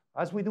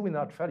 as we do in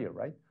heart failure,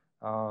 right?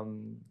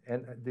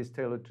 And this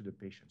tailored to the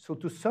patient. So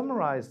to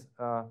summarize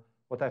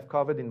what I've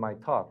covered in my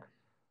talk,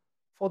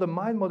 for the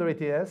mild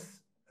moderate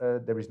AS,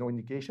 there is no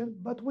indication,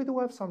 but we do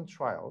have some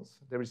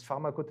trials. There is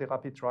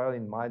pharmacotherapy trial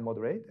in mild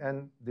moderate,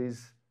 and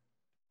these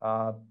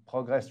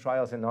progress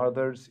trials and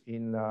others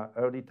in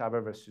early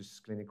TAVR versus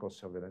clinical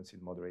surveillance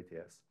in moderate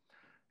AS.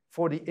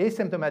 For the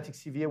asymptomatic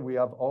severe, we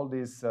have all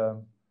these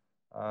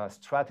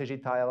strategy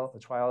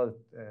trial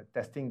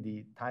testing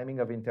the timing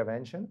of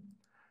intervention.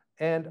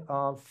 And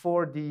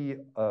for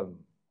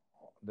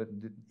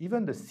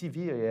even the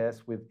severe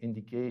AS with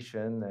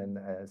indication and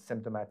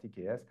symptomatic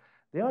AS,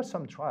 there are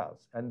some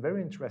trials and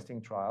very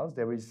interesting trials.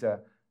 There is a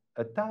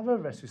TAVR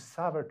versus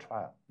SAVR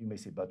trial. You may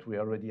say, but we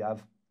already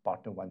have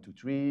partner 1, 2,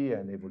 3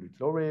 and evolute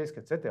low risk,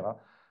 etc.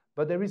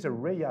 But there is a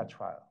REIA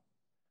trial.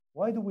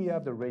 Why do we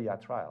have the REIA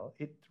trial?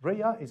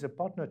 REIA is a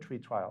partner 3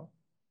 trial,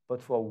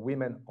 but for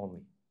women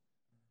only.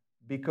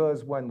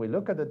 Because when we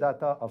look at the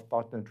data of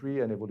partner 3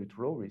 and evolute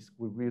low risk,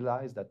 we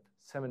realize that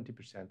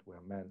 70%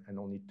 were men and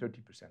only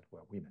 30%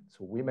 were women.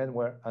 So women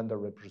were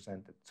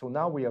underrepresented. So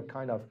now we are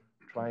kind of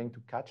trying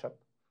to catch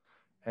up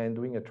and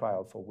doing a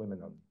trial for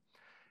women only.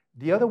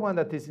 The other one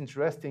that is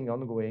interesting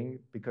ongoing,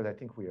 because I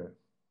think we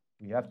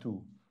have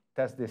to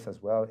test this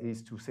as well,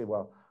 is to say,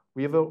 well,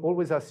 we have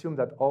always assumed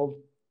that all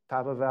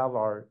TAVR valve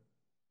are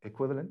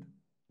equivalent.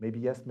 Maybe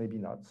yes, maybe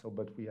not. So,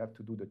 but we have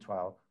to do the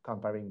trial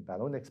comparing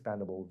balloon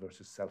expandable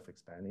versus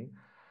self-expanding.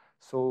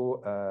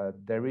 So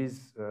there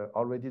is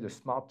already the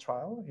SMART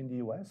trial in the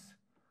US,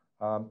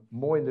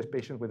 more in the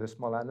patient with a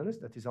small annulus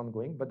that is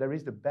ongoing, but there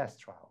is the BEST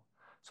trial.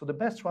 So the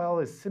BEST trial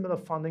is similar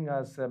funding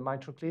as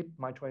MitraClip,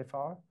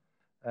 MitraFR.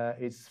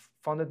 It's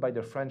funded by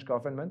the French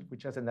government,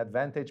 which has an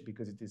advantage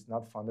because it is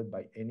not funded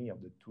by any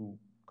of the two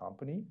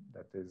companies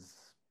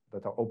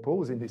that are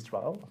opposed in this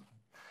trial.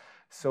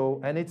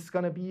 So, and it's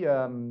going to be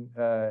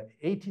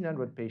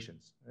 1,800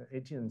 patients,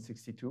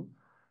 1,862,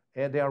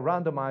 and they are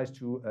randomized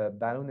to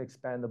balloon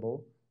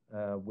expandable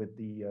with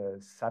the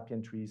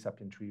SAPIEN 3,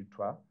 SAPIEN 3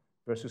 Ultra,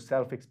 versus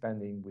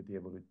self-expanding with the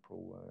Evolute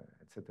Pro,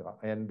 etc.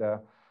 And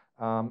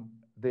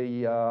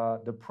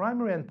the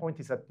primary endpoint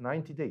is at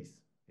 90 days.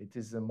 It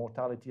is a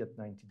mortality at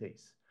 90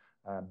 days,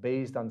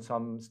 based on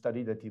some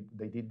study that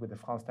they did with the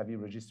France TAVI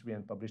registry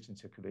and published in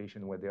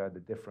Circulation, where they are the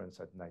difference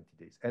at 90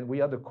 days. And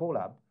we are the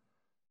collab.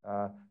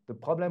 The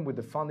problem with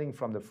the funding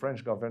from the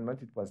French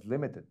government, it was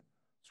limited.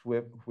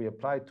 So we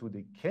applied to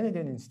the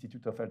Canadian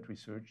Institute of Health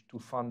Research to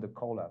fund the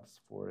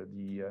collabs for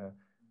the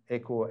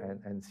ECHO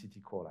and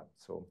CT collab.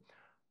 So,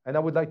 and I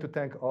would like to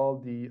thank all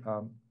the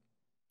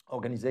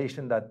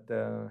organization that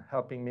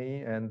helping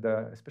me, and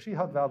especially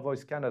Heart Valve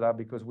Voice Canada,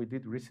 because we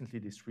did recently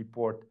this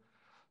report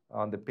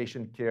on the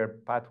patient care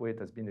pathway. It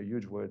has been a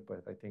huge word,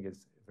 but I think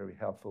it's very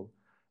helpful.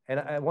 And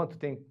I want to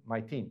thank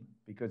my team,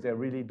 because they're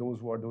really those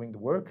who are doing the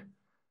work.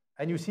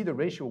 And you see the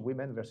ratio of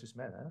women versus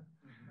men. Huh?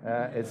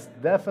 It's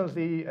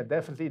definitely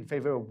in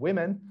favor of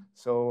women.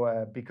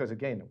 So because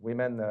again,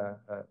 women,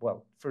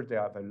 well, first they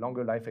have a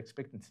longer life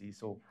expectancy.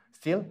 So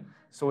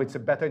it's a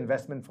better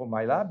investment for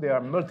my lab. They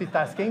are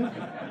multitasking.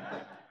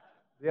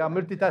 They are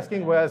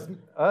multitasking, whereas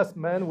us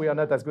men, we are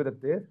not as good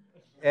at this.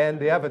 And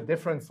they have a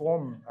different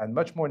form and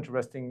much more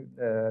interesting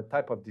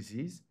type of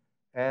disease.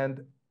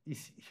 And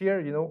here,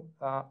 you know,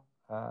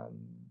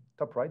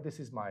 top right, this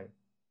is my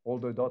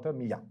older daughter,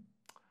 Mia.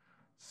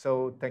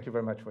 So thank you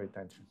very much for your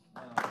attention.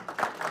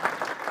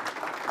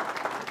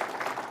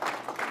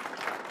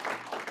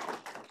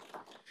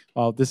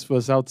 Well, this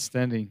was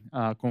outstanding.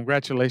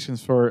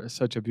 Congratulations for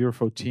such a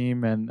beautiful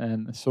team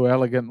and so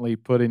elegantly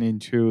putting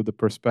into the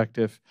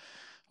perspective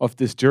of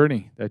this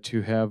journey that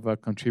you have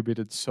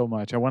contributed so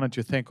much. I wanted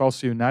to thank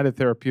also United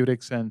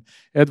Therapeutics and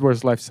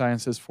Edwards Life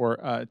Sciences for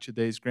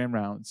today's Grand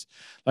Rounds.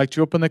 I'd like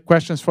to open the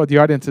questions for the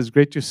audience. It's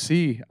great to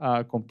see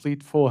a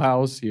complete full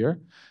house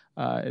here.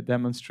 It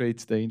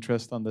demonstrates the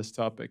interest on this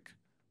topic.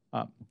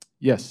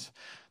 Yes,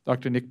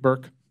 Dr. Nick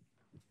Burke.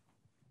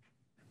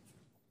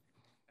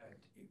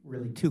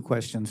 Really, two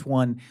questions.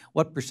 One,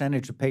 what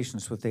percentage of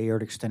patients with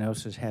aortic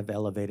stenosis have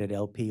elevated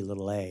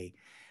Lp(a)?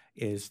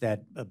 Is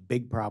that a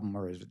big problem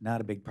or is it not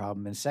a big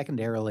problem? And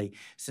secondarily,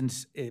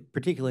 since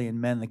particularly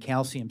in men, the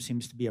calcium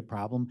seems to be a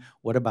problem,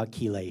 what about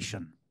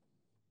chelation?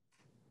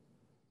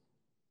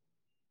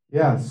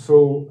 Yeah,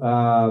 so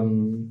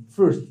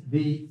first,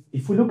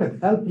 if we look at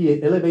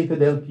Lpa, elevated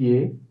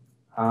Lpa,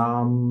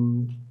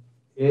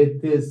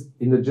 it is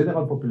in the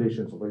general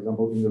population. So for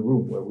example, in the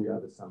room where we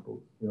have a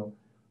sample,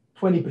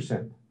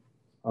 20%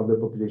 of the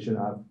population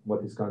have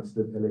what is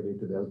considered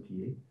elevated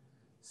Lpa.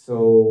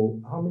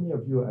 So how many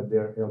of you had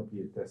their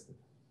Lpa tested?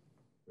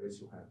 Raise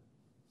your hand.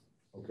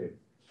 Okay.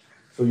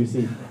 So you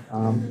see,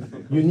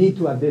 you need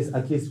to have this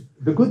at least.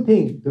 The good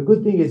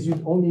thing is you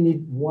only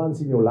need once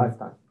in your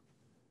lifetime,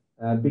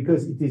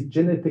 because it is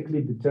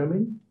genetically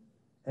determined.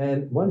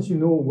 And once you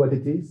know what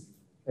it is,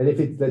 and if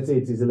it, let's say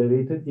it is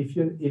elevated,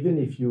 even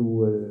if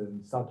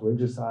you start to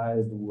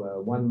exercise, do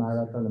 1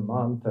 marathon a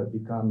month,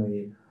 become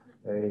a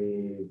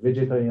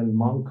vegetarian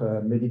monk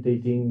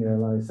meditating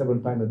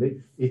several times a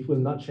day, it will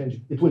not change.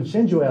 It will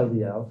change your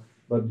LDL,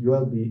 but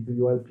your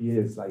Lpa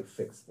is like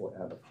fixed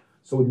forever.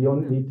 So the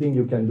only thing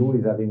you can do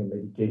is having a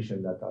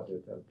medication that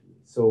targets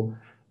Lpa.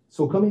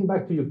 So coming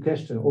back to your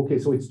question, okay,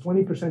 so it's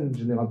 20% in the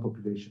general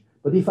population.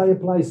 But if I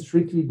apply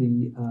strictly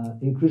the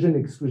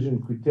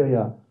inclusion-exclusion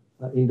criteria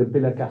in the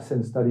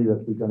Pelacarsen study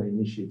that we're going to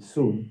initiate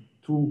soon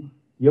to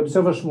the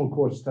observational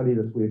cohort study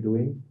that we're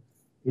doing,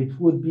 it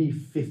would be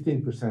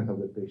 15% of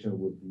the patient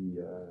would be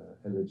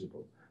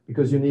eligible,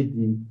 because you need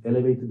the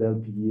elevated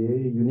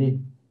Lpa, you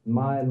need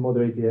mild,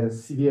 moderate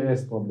AS, severe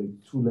AS probably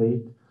too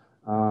late.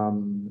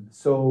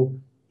 So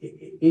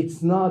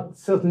it's not,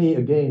 certainly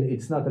again,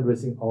 it's not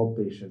addressing all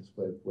patients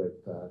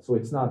so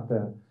it's not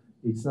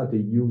a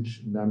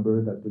huge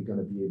number that we're going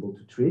to be able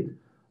to treat.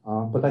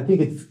 But I think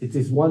it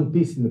is one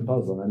piece in the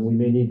puzzle, and we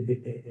may need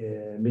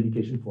a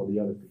medication for the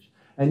other patient.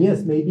 And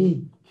yes,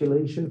 maybe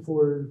chelation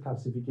for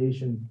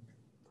calcification.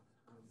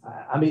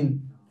 I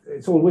mean,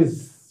 it's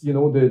always,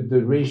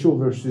 the ratio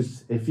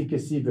versus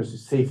efficacy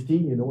versus safety,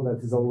 that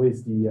is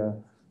always the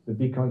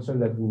big concern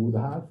that we would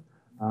have.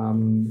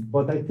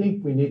 But I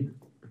think we need,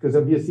 because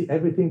obviously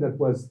everything that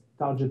was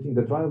targeting,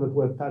 the trial that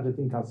was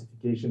targeting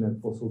calcification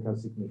and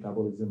phosphocalcific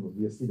metabolism,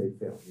 obviously they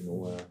failed.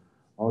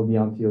 All the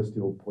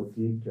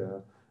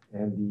anti-osteoporotic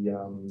and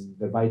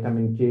the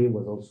vitamin K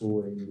was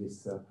also in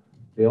this,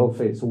 they all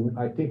failed. So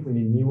I think we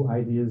need new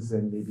ideas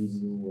and maybe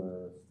new,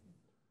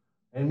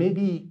 and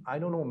maybe, I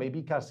don't know,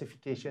 maybe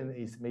calcification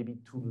is maybe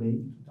too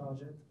late to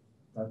target.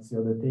 That's the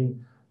other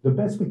thing. The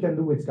best we can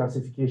do with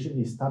calcification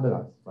is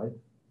stabilize, right?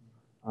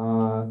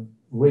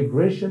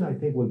 Regression, I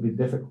think, will be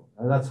difficult.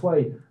 And that's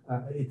why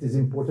it is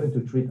important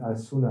to treat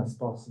as soon as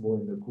possible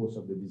in the course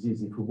of the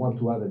disease if we want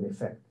to have an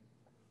effect.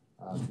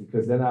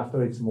 Because then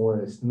after it's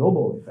more a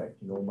snowball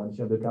effect. Once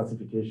you have the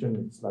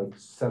calcification, it's like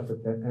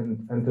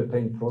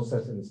self-entertained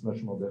process, and it's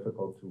much more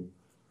difficult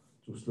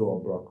to slow or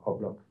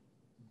block.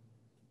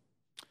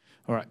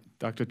 All right,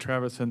 Dr.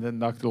 Travis and then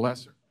Dr.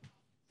 Lesser.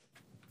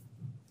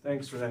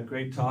 Thanks for that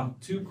great talk.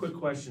 Two quick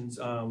questions.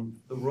 The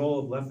role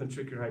of left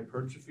ventricular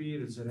hypertrophy,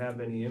 does it have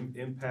any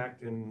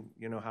impact in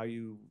how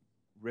you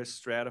risk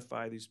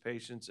stratify these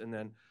patients? And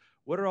then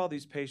what are all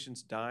these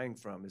patients dying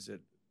from? Is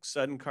it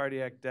sudden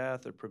cardiac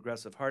death or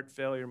progressive heart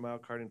failure,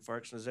 myocardial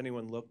infarction? Has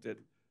anyone looked at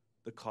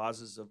the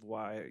causes of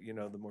why,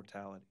 the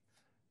mortality?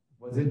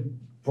 Was it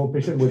for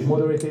patients with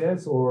moderate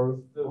AS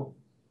or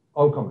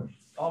all comers?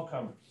 All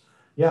comers.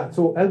 Yeah,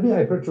 so LV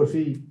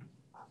hypertrophy,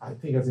 I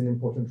think, has an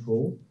important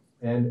role.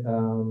 And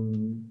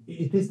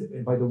it is,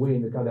 by the way,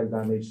 in the cardiac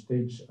damage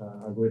stage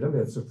algorithm,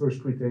 that's the first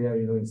criteria,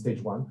 in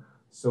stage 1.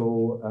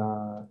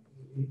 So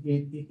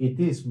it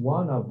is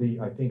one of the,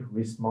 I think,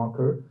 risk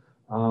marker.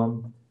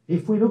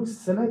 If we look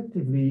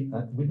selectively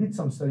at, we did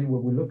some study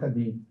where we look at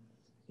the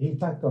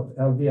impact of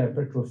LV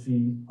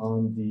hypertrophy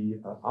on the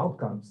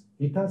outcomes.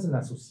 It has an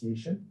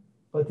association,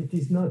 but it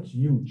is not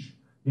huge.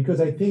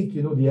 Because I think,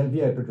 the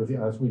LV hypertrophy,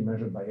 as we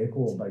measured by echo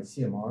or by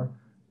CMR,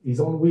 is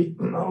only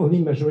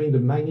measuring the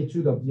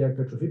magnitude of the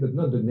hypertrophy, but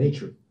not the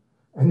nature.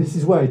 And this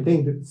is why I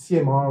think that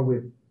CMR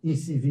with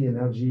ECV and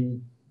LG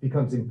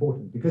becomes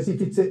important. Because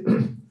if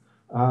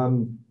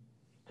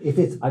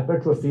it's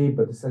hypertrophy,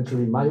 but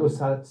essentially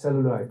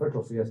myocellular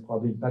hypertrophy has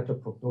probably better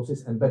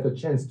prognosis and better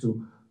chance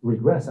to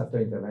regress after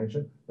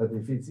intervention. But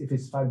if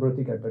it's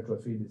fibrotic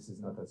hypertrophy, this is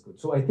not as good.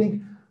 So I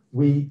think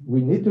we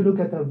need to look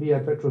at LV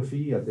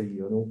hypertrophy at the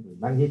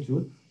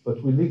magnitude, but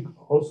we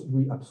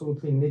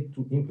absolutely need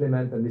to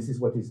implement, and this is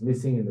what is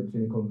missing in the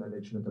clinical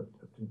management up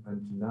until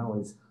now,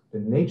 is the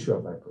nature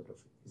of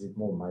hypertrophy. Is it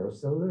more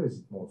myocellular? Is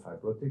it more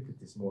fibrotic? It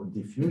is more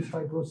diffuse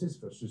fibrosis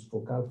versus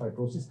focal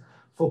fibrosis.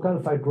 Focal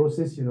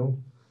fibrosis,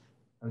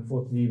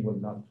 unfortunately, will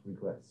not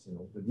regress.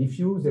 The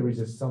diffuse, there is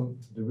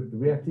the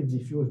reactive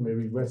diffuse may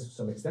regress to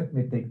some extent,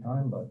 may take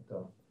time, but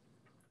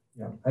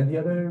yeah. And the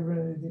other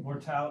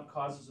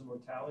Causes of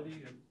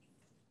mortality.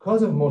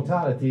 Cause of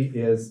mortality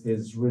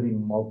is really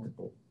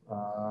multiple.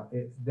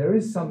 There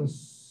is some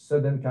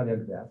sudden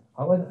cardiac death.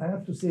 I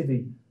have to say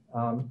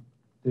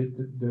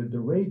the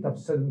rate of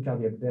sudden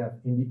cardiac death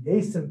in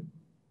the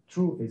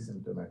true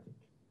asymptomatic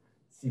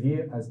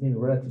severe has been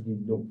relatively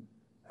low,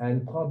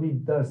 and probably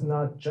does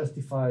not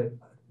justify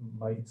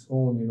by its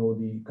own,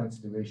 the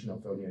consideration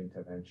of earlier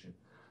intervention.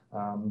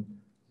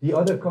 The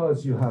other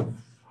cause, you have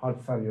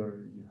heart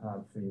failure, you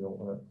have,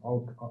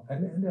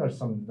 and there are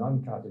some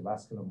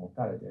non-cardiovascular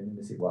mortality. And you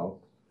may say,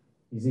 well,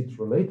 is it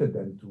related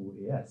then to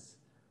AS?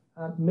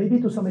 Maybe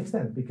to some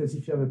extent, because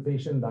if you have a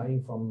patient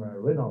dying from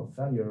renal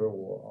failure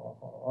or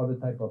other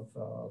type of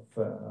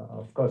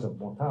cause of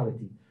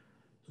mortality,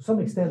 to some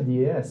extent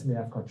the AS may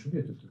have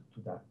contributed to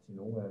that,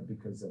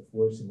 because of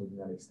worse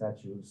hemodynamic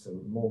status,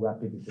 more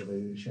rapid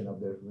deterioration of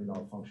the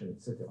renal function,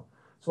 etc.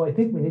 So I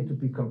think we need to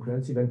be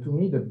comprehensive, and to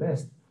me the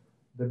best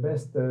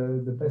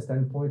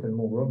endpoint and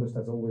more robust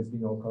has always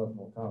been all-cause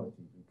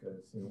mortality,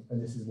 because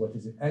and this is what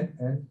is it,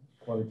 and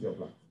quality of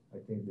life. I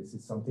think this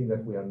is something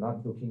that we are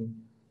not looking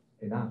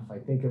enough. I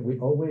think we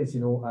always,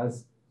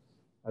 as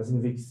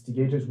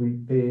investigators, we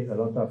pay a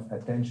lot of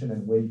attention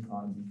and weight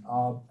on the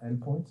hard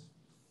endpoints,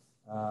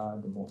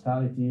 the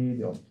mortality,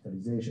 the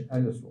hospitalization,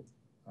 and the slope.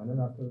 And then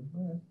after,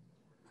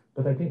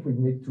 but I think we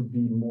need to be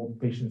more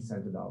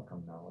patient-centered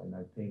outcome now. And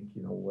I think,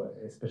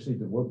 especially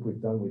the work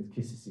we've done with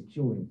KCCQ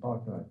in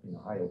partner has been a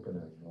high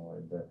opener,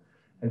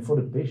 and for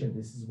the patient,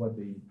 this is what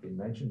they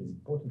mentioned is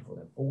important for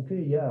them.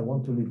 Okay, yeah, I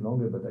want to live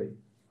longer, but I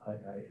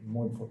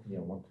more importantly,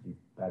 I want to live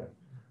better.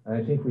 And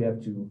I think we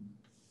have to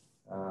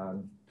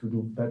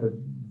do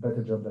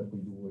better job that we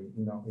do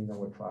in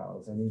our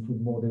trials, and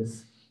include more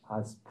this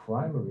as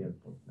primary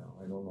endpoint now.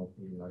 I don't know,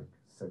 maybe like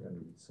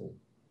secondary. So,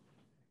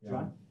 yeah.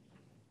 John?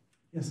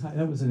 Yes,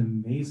 that was an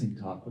amazing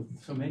talk with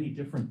so many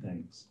different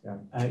things. Yeah.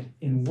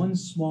 In one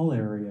small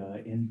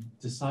area, in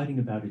deciding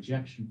about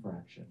ejection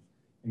fraction,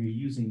 and you're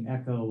using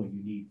echo, and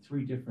you need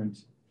 3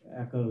 different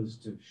echoes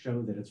to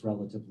show that it's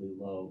relatively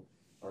low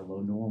or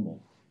low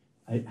normal.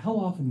 How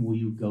often will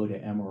you go to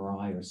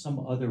MRI or some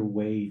other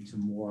way to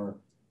more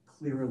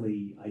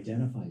clearly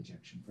identify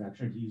ejection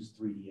fraction, or to use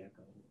 3D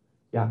echo?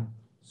 Yeah.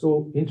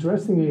 So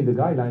interestingly, the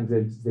guidelines,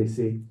 they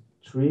say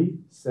 3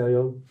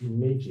 serial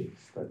imaging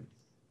studies.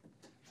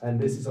 And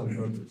this is on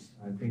purpose.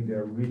 I think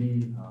they're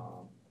really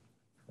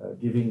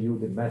giving you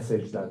the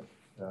message that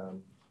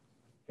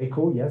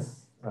echo,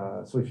 yes.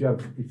 So if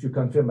you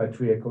confirm by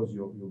 3 echoes,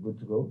 you're good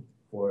to go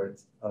for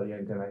earlier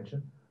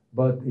intervention.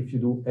 But if you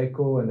do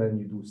echo and then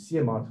you do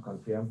CMR to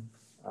confirm,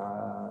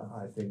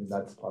 I think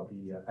that's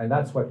probably, and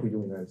that's what we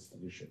do in our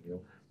institution.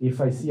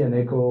 If I see an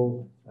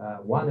echo,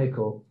 1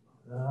 echo,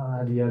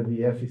 the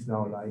LVF is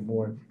now like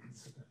more,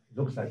 it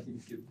looks like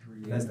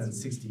less than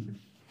 60.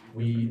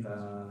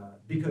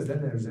 Because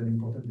then there's an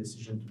important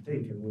decision to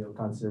take, and we are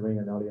considering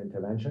an early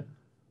intervention.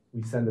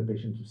 We send the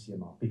patient to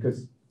CMR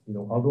because,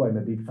 although I'm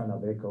a big fan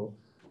of echo,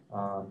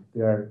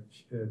 there are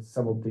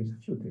several things, a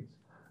few things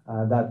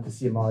that the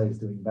CMR is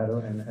doing better,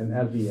 and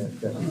LVF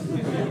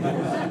definitely.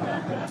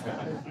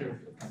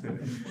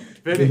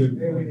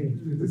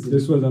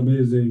 This was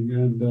amazing,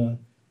 and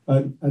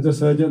as a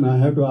surgeon, I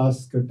have to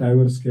ask a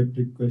diverse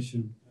skeptic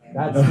question.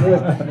 That's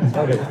it.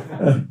 Okay.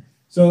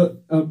 So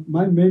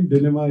my main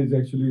dilemma is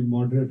actually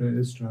moderate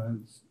AS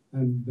trials.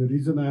 And the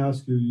reason I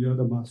ask you, you're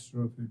the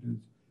master of it, is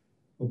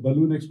for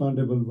balloon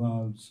expandable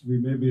valves, we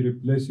may be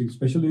replacing,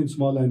 especially in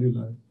small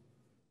annuli,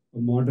 a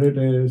moderate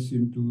AS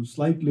into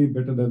slightly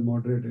better than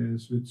moderate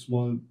AS with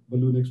small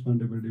balloon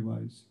expandable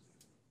device.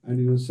 And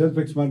in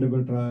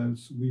self-expandable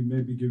trials, we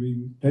may be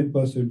giving 10%,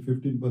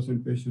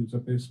 15% patients a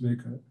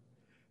pacemaker.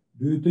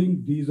 Do you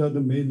think these are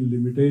the main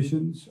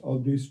limitations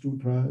of these two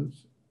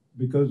trials?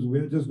 Because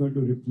we're just going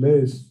to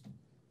replace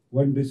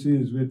one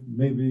disease with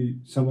maybe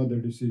some other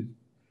disease.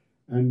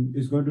 And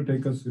it's going to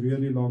take us a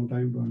really long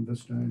time to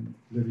understand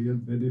the real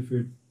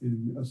benefit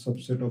in a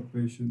subset of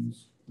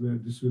patients where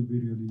this will be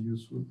really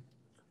useful.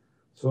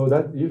 So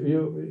that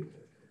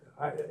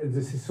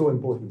this is so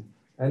important.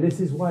 And this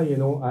is why,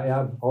 I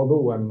have,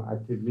 although I'm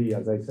actively,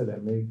 as I said,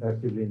 I'm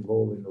actively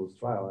involved in those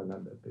trials, and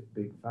I'm a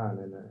big fan.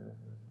 And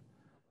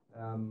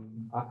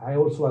I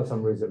also have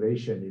some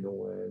reservation,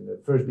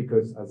 and first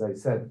because, as I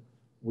said,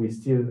 we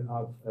still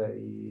have a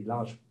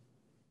large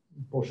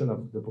portion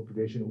of the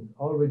population who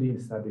already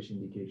established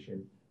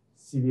indication,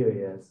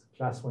 severe AS,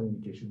 class 1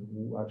 indication,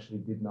 who actually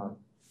do not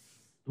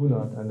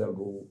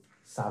undergo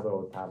SAVR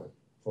or TAVR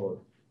for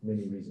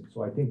many reasons.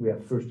 So I think we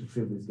have first to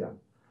fill this gap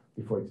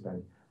before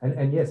expanding.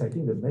 And yes, I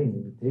think the main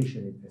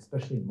limitation,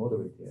 especially in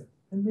moderate AS,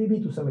 and maybe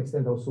to some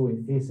extent also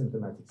in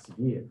asymptomatic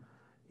severe,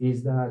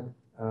 is that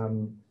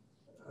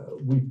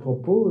we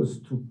propose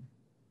to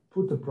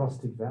put a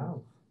prosthetic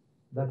valve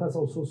that has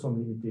also some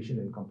limitation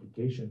and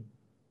complication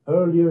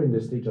earlier in the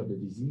stage of the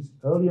disease,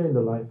 earlier in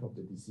the life of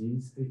the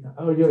disease,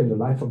 earlier in the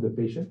life of the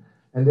patient,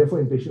 and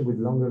therefore in patients with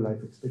longer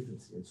life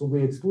expectancy. And so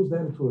we expose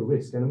them to a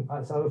risk. And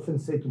as I often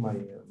say to my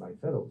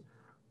fellows,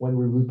 when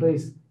we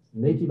replace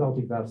native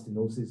aortic valve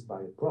stenosis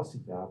by a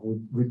prosthetic valve, we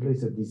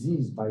replace a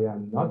disease by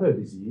another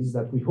disease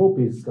that we hope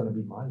is going to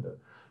be milder.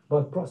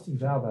 But prosthetic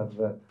valve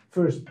have,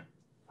 first,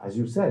 as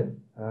you said,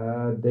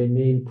 they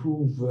may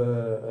improve,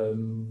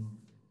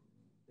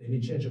 they may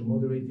change a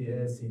moderate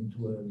AS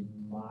into a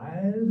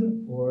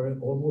mild or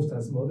almost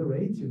as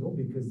moderate,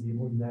 because the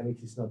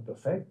hemodynamics is not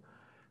perfect.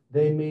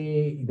 They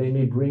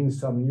may bring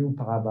some new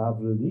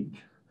paravalvular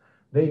leak.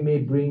 They may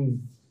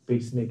bring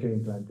pacemaker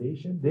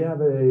implantation. They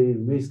have a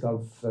risk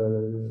of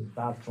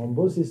valve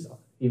thrombosis,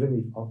 even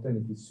if often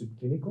it is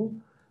subclinical.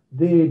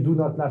 They do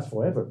not last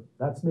forever.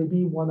 That's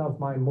maybe one of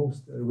my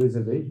most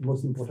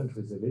important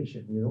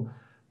reservation,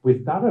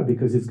 with TAVR,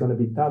 because it's going to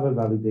be TAVR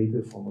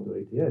validated for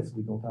moderate AS.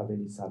 We don't have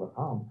any SAVR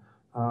arm.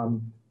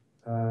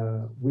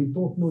 We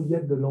don't know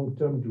yet the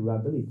long-term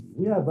durability.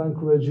 We have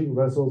encouraging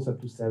results up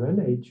to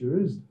 7, 8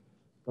 years,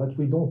 but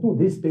we don't know.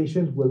 This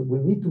patient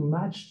will need to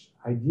match,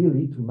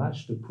 ideally, to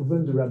match the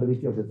proven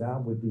durability of the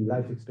valve with the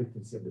life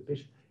expectancy of the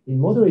patient. In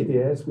moderate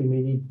AS, we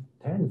may need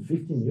 10,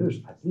 15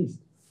 years at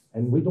least,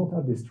 and we don't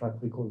have this track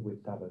record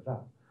with TAVR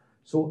valve.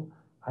 So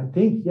I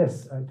think,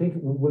 yes, we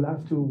will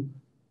have to,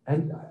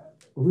 and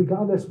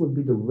regardless will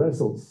be the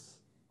results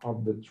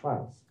of the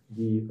trials,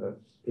 the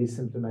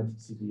asymptomatic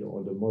severe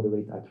or the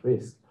moderate at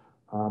risk,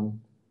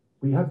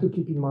 we have to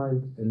keep in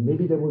mind, and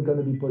maybe they were going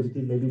to be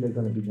positive, maybe they're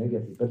going to be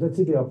negative, but let's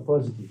say they are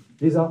positive.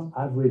 These are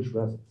average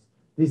results.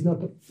 This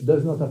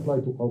does not apply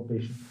to all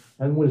patients,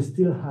 and we'll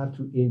still have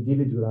to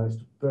individualize,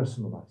 to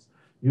personalize,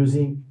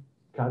 using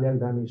cardiac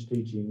damage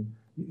staging,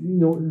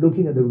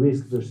 looking at the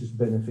risk versus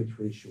benefit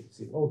ratio.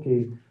 Say,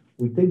 okay,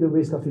 we take the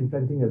risk of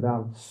implanting a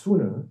valve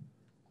sooner,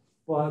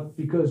 but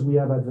because we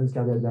have advanced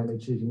cardiac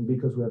damage staging,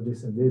 because we have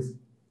this and this,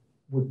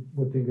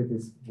 we think it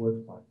is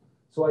worthwhile.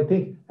 So I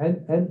think,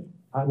 and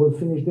I will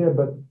finish there,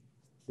 but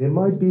there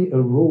might be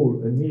a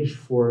role, a niche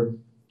for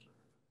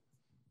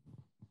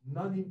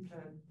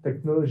non-implant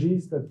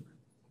technologies that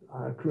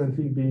are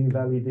currently being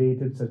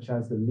validated, such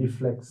as the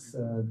Leaflex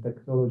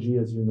technology,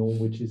 as you know,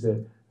 which is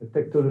a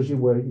technology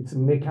where it's a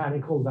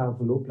mechanical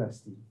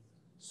valvuloplasty.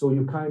 So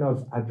you kind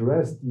of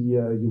address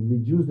you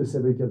reduce the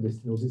severity of the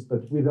stenosis,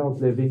 but without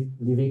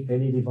leaving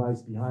any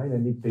device behind,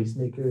 any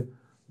pacemaker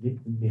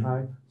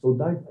behind. So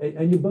that,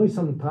 and you buy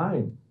some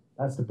time.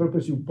 That's the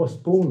purpose. You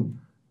postpone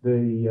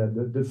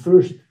the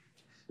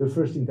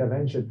first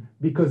intervention,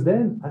 because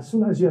then as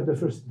soon as you have the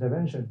first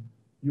intervention,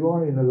 you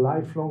are in a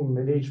lifelong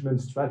management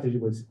strategy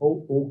where it's,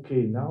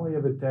 okay, now I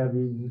have a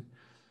TAVI,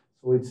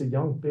 so it's a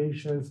young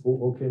patient,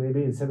 okay,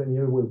 maybe in 7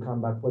 years we'll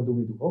come back, what do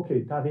we do?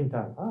 Okay, TAV,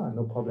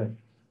 no problem.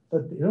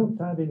 But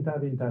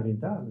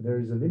TAV, there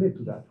is a limit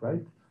to that,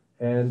 right?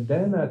 And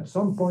then at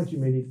some point you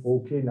may need,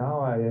 okay,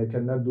 now I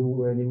cannot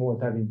do any more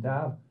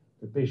TAV.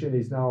 The patient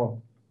is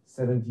now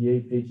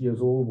 78, 80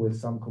 years old with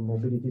some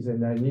comorbidities,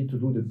 and I need to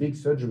do the big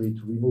surgery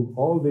to remove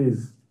all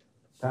these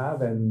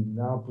TAV and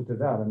now put a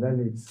valve, and then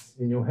it's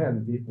in your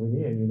hand,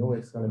 Winnie, and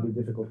it's going to be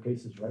difficult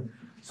cases, right?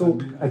 So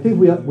I think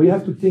we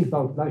have to think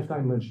about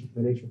lifetime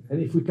management, and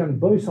if we can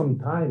buy some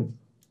time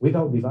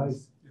without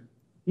device,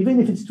 even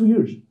if it's 2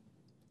 years,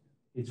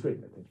 it's great,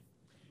 I think.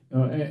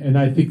 And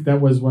I think that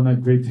was one of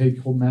the great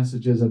take-home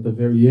messages at the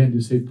very end.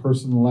 You say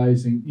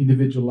personalizing,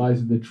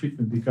 individualizing the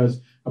treatment,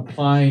 because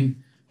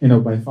applying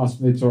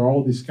biphosphonates or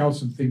all these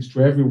calcium things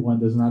to everyone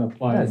does not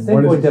apply. Yeah, anymore. same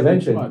for This is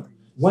intervention. what?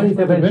 One Same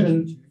for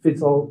intervention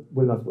fits all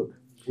will not work.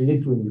 We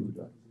need to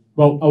individualize.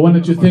 Well, I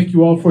wanted to thank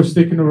you all for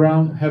sticking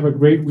around. Have a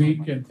great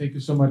week, and thank you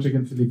so much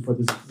again, Philippe, for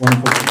this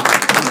wonderful.